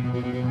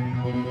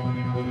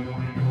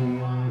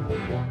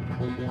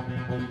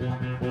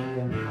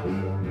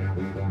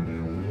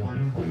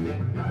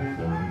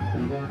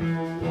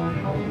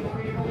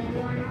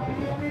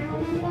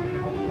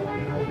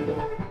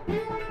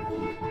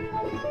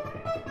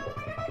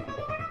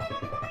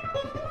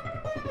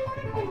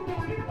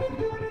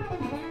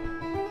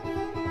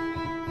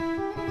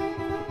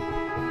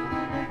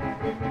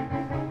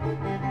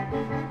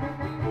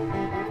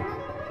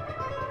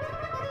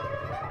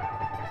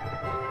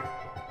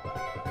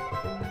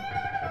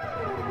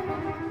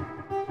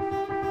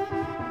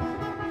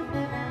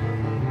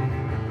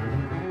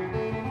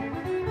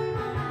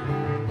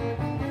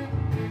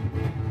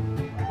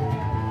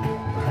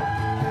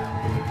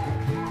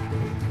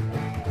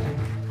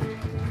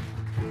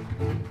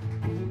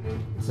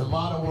 a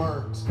lot of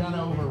work. It's kind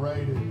of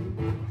overrated.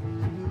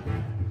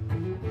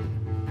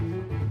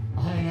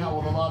 I hang out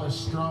with a lot of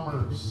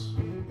strummers.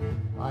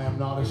 I am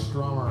not a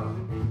strummer.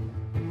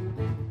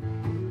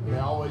 And they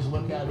always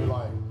look at me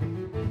like,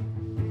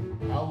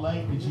 how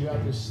late did you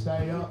have to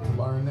stay up to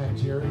learn that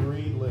Jerry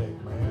Reed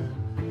lick, man?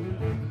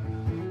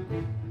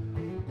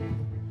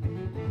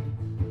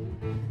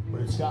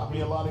 But it's got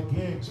me a lot of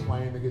gigs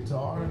playing the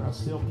guitar, and I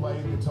still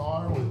play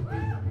guitar with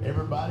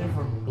everybody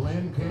from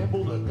Glenn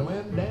Campbell to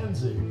Glenn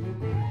Danzig.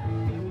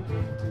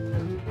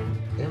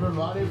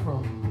 Everybody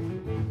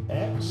from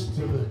X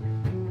to the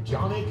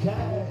Johnny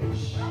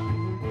Cash.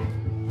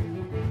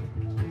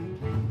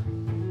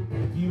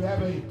 And if you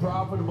have a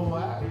profitable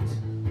act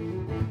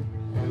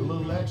and a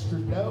little extra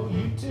dough,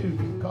 you too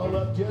can call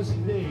up Jesse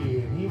D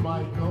and he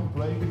might come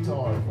play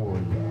guitar for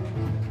you.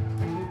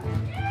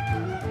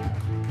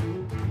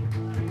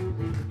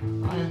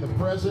 I am the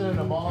president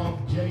of all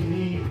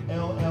JD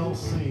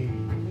LLC.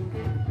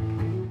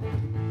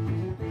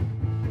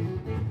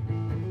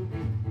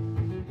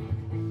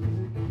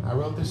 I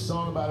wrote this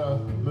song about a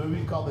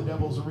movie called The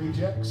Devil's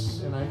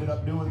Rejects, and I ended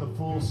up doing the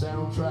full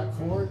soundtrack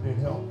for it, and it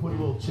helped put a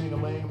little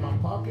ching-a-ling in my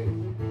pocket,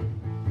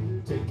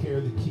 take care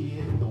of the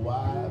kid, the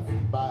wife,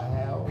 buy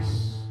a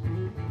house,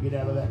 get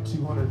out of that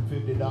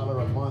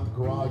 $250 a month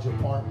garage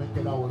apartment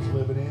that I was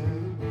living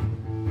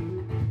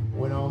in.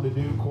 Went on to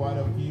do quite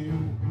a few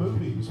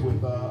movies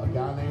with a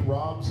guy named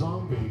Rob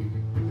Zombie,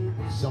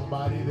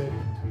 somebody that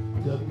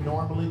doesn't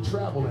normally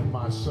travel in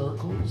my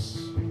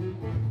circles.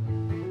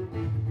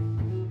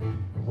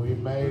 We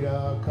made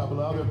a couple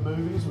of other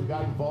movies. We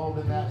got involved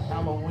in that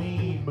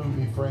Halloween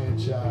movie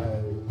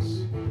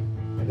franchise.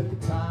 And at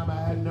the time,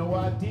 I had no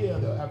idea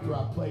that after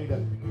I played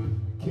a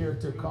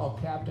character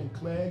called Captain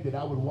Clegg, that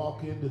I would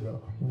walk into the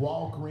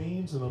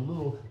Walgreens and a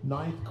little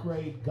 9th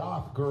grade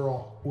goth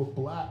girl with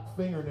black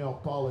fingernail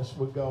polish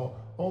would go,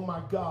 "Oh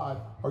my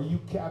God, are you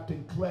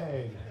Captain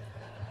Clegg?"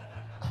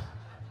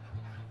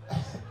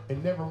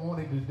 And never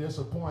wanted to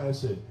disappoint. I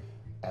said,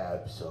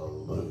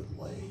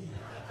 "Absolutely."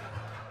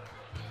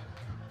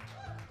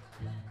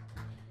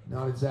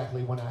 Not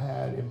exactly what I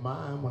had in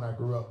mind when I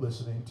grew up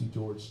listening to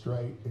George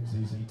Strait and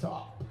ZZ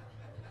Top.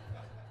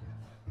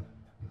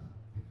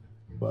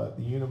 But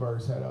the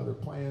universe had other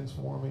plans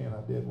for me, and I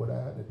did what I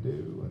had to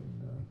do,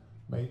 and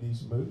made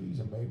these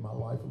movies, and made my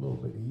life a little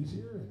bit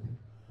easier, and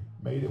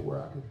made it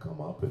where I could come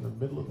up in the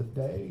middle of the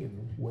day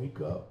and wake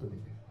up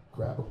and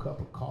grab a cup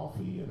of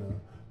coffee and a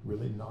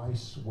really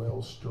nice,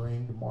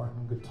 well-stringed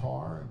Martin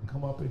guitar and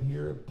come up in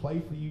here and play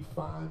for you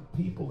fine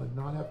people and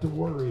not have to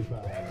worry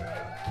about it.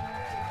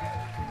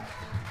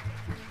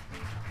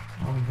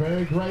 I'm a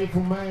very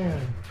grateful man.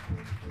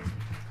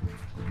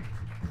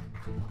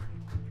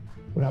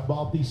 When I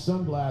bought these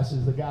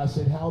sunglasses, the guy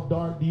said, "How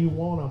dark do you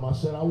want them?" I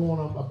said, "I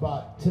want them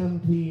about 10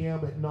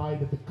 p.m. at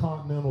night at the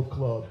Continental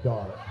Club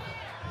dark."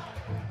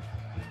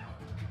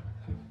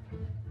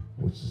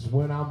 Which is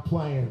when I'm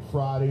playing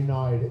Friday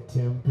night at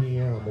 10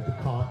 p.m. at the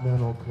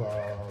Continental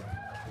Club.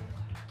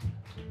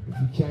 If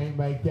you can't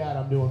make that,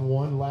 I'm doing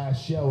one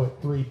last show at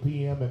 3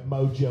 p.m. at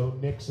Mojo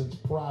Nixon's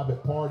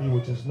private party,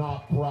 which is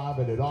not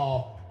private at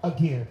all,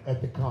 again at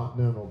the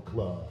Continental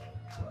Club.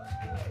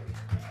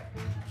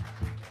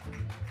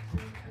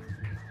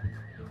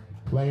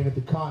 Playing at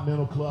the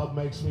Continental Club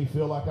makes me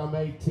feel like I'm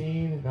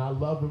 18, and I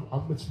love it.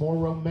 It's more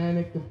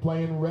romantic than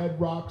playing Red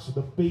Rocks or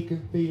the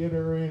Beacon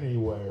Theater or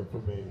anywhere for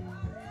me.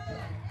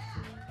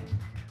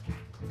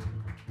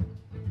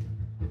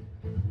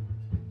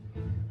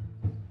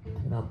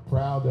 And I'm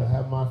proud to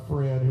have my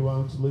friend who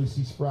owns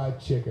Lucy's Fried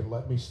Chicken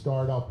let me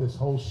start off this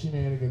whole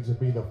shenanigans and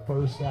be the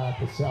first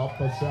act of South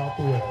by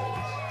Southwest.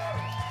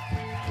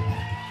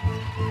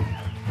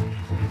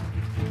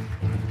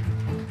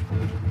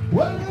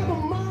 Well, the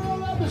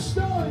moral of the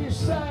story is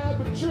sad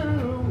but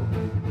true.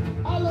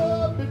 I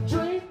love to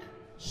drink,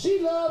 she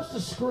loves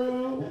to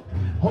screw.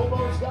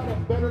 Hobo's got a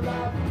better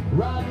life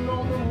riding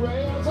on the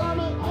rails. I'm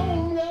at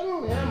home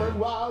getting hammered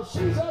while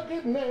she's out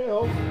getting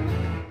nailed.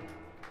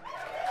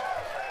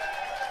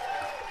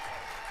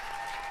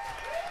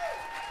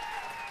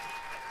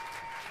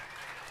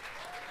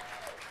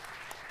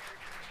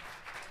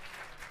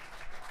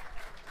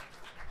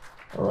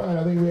 All right,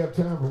 I think we have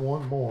time for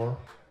one more.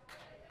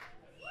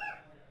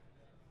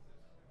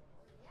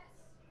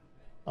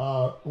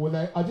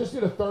 I just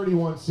did a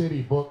 31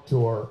 city book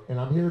tour, and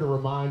I'm here to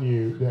remind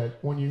you that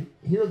when you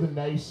hear the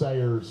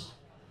naysayers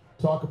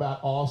talk about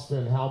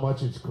Austin, how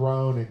much it's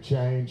grown and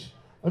changed,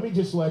 let me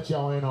just let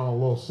y'all in on a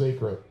little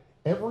secret.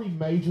 Every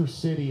major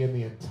city in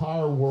the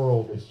entire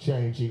world is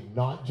changing,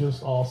 not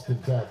just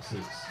Austin,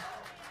 Texas.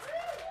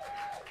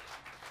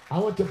 I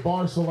went to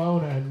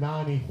Barcelona in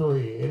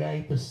 '93. It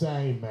ain't the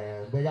same,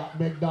 man. They got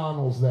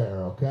McDonald's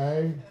there,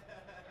 okay?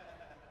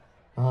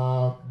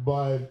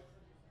 But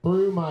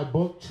through my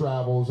book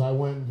travels, I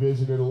went and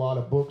visited a lot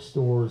of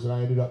bookstores, and I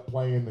ended up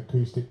playing the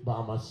acoustic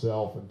by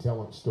myself and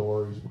telling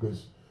stories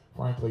because,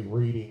 frankly,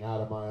 reading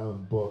out of my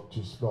own book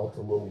just felt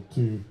a little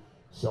too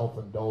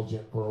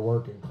self-indulgent for a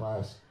working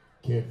class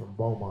kid from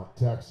Beaumont,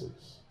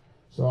 Texas.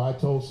 So I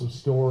told some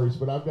stories,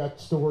 but I've got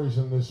stories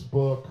in this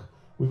book.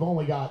 We've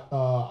only got,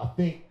 I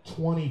think,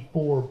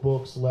 24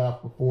 books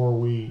left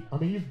before you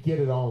can get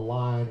it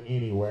online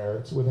anywhere.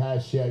 It's with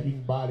Hachette. You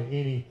can buy it at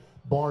any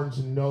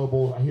Barnes &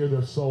 Noble. I hear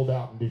they're sold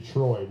out in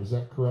Detroit. Is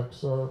that correct,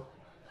 sir?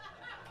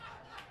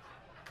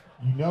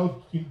 You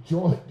know,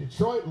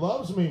 Detroit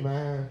loves me,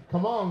 man.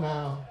 Come on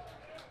now.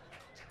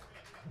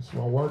 It's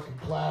my working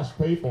class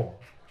people.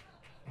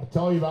 I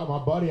tell you about my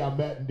buddy I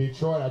met in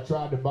Detroit. I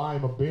tried to buy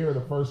him a beer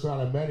the first time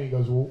I met him. He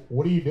goes, well,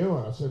 what are you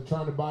doing? I said,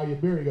 trying to buy you a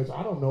beer. He goes,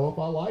 I don't know if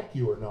I like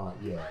you or not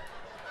yet.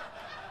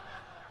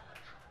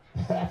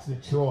 That's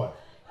Detroit.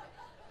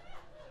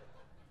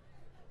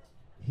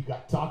 He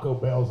got Taco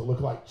Bells that look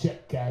like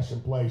check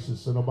cashing places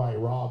so nobody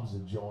robs the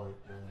joint.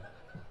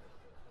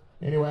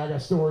 Anyway, I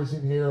got stories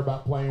in here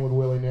about playing with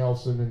Willie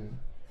Nelson and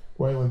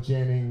Waylon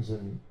Jennings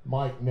and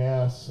Mike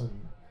Ness and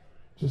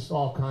just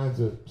all kinds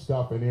of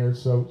stuff in here.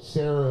 So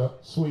Sarah,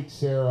 sweet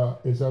Sarah,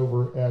 is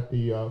over at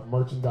the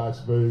merchandise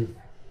booth.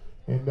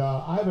 And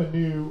I have a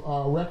new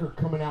record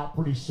coming out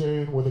pretty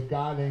soon with a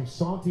guy named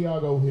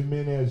Santiago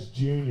Jimenez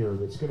Jr.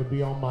 that's going to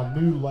be on my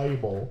new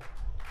label.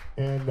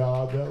 And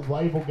the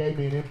label gave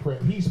me an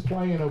imprint. He's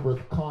playing over at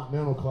the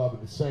Continental Club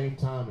at the same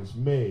time as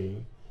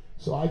me.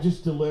 So I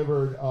just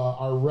delivered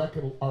our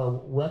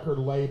record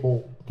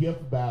label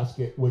gift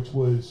basket, which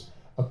was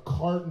a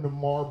carton of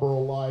Marlboro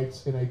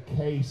Lights and a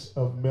case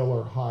of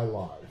Miller High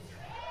Life.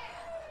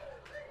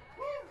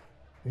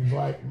 He's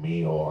like,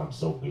 mijo, I'm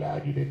so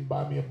glad you didn't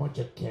buy me a bunch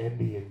of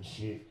candy and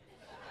shit.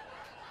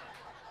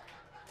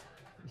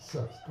 He's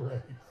so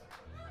great.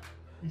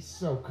 He's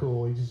so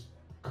cool. He's just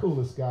the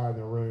coolest guy in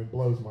the room.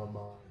 Blows my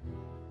mind.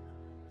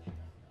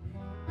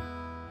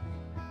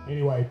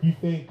 Anyway, if you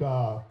think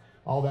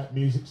all that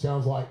music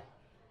sounds like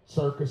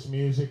circus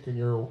music and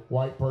you're a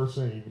white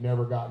person and you've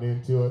never gotten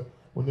into it,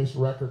 when this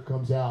record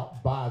comes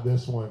out, buy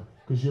this one,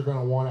 because you're going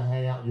to want to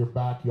hang out in your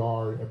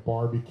backyard and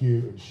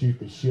barbecue and shoot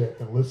the shit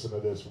and listen to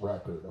this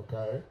record,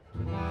 okay?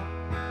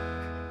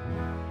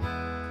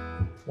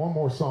 One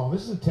more song.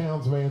 This is a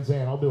Townes Van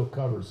Zandt. I'll do a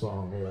cover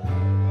song here.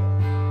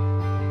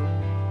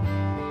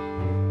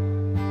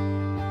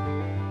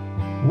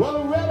 Well,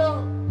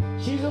 Loretta,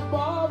 she's a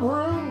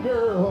barroom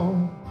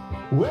girl,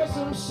 wears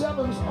some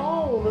sevens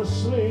on her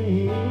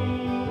sleeve.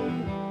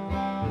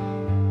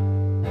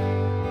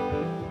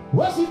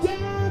 Well, she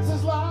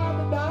dances like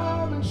a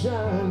diamond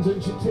shines,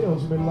 and she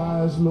tells me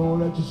lies,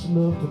 Lord, I just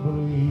love to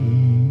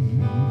believe.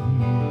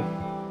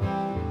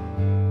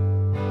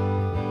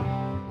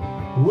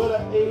 Well,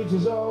 her age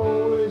is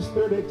always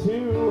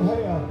 32,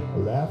 hair,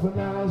 laughing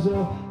eyes,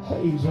 a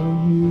hazel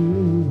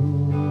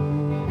hue.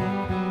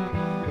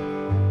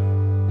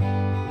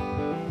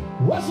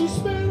 Well, she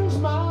spends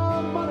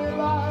my money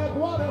like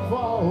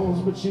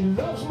waterfalls, but she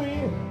loves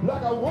me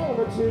like I want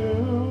her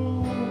to.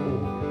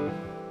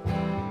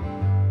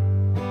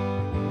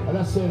 And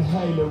I said,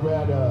 hey,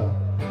 Loretta,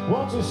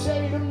 won't you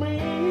say to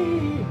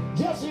me,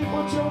 Jesse,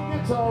 put your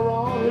guitar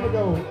on. Here we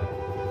go.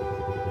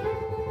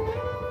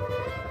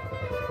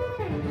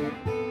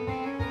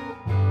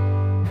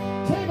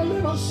 Take a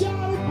little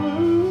shot of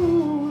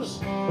blues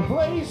and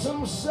play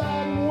some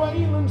sad and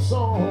wailing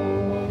song.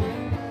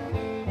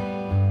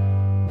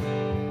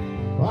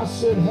 I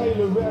said, hey,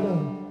 Loretta,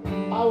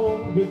 I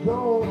won't be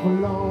gone for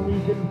long.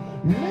 You can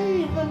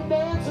leave them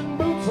dancing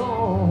boots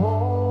on.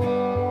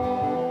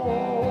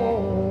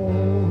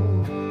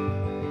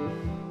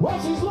 Well,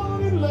 she's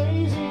long and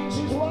lazy and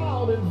she's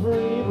wild and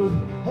free, but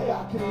hey,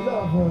 I can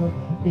love her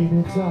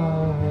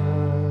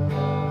anytime.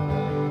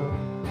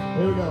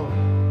 Here we go.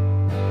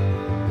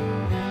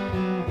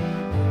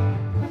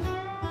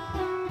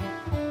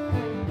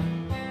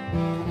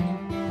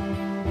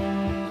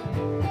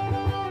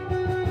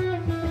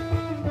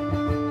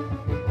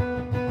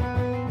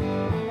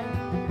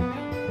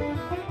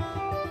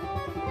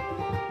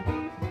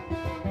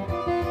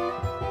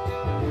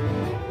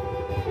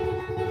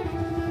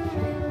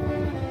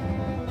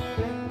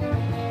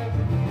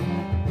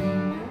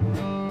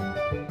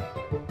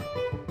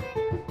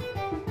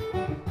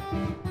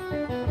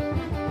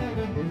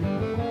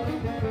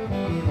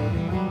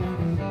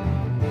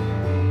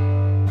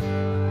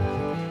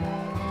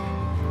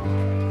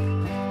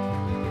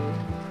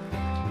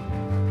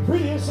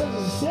 Prettiest as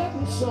a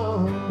setting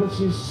sun, but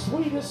she's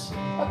sweetest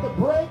at the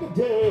break of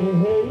day.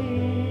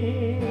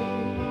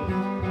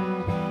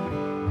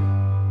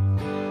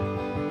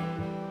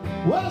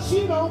 Well,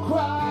 she don't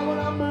cry when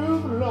I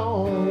move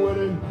along, well,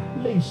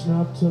 at least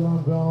not till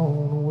I'm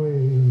gone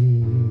away.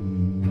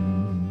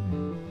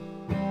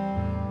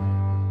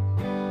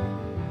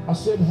 I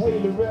said, hey,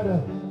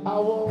 Loretta, I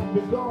won't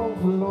be gone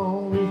for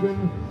long. You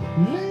can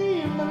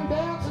leave them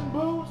dancing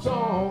boots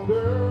on,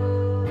 girl.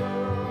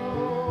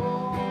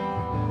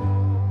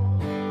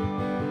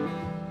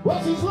 Well,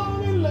 she's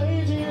long and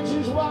lazy and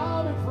she's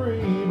wild and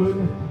free, but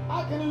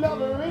I can love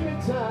her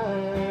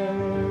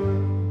anytime.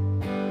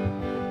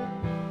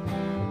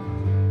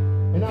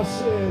 And I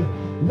said,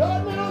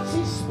 Lord knows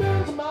she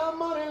spends my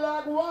money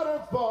like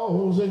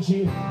waterfalls, and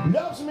she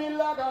loves me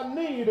like I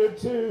need her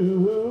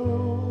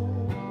to.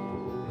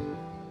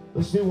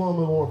 Let's do one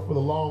more for the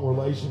long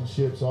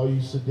relationships, all you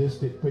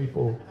sadistic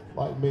people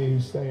like me who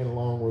stay in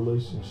long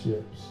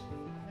relationships.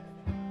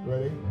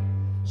 Ready?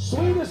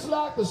 Sweetest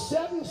like the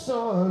setting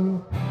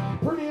sun,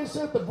 prettiest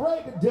at the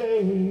break of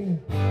day.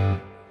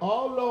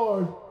 Oh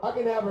Lord, I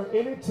can have her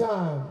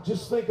anytime.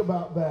 Just think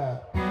about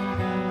that.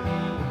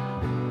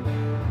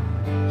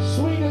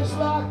 Sweetest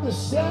like the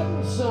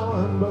setting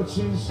sun, but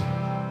she's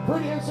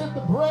prettiest at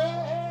the break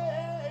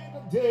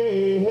of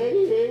day.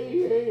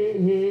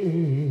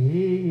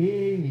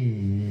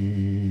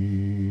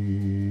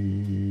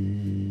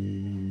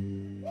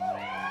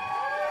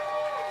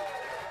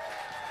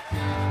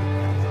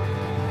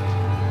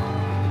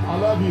 I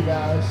love you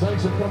guys.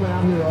 Thanks for coming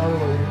out here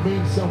early. It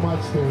means so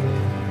much to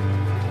me.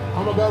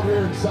 I'm going to go over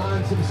here and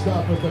sign some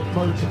stuff at the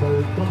merch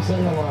booth. Come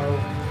say hello.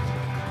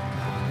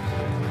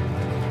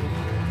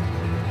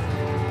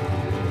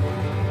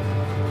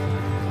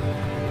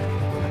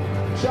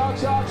 Cha,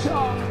 cha,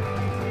 cha.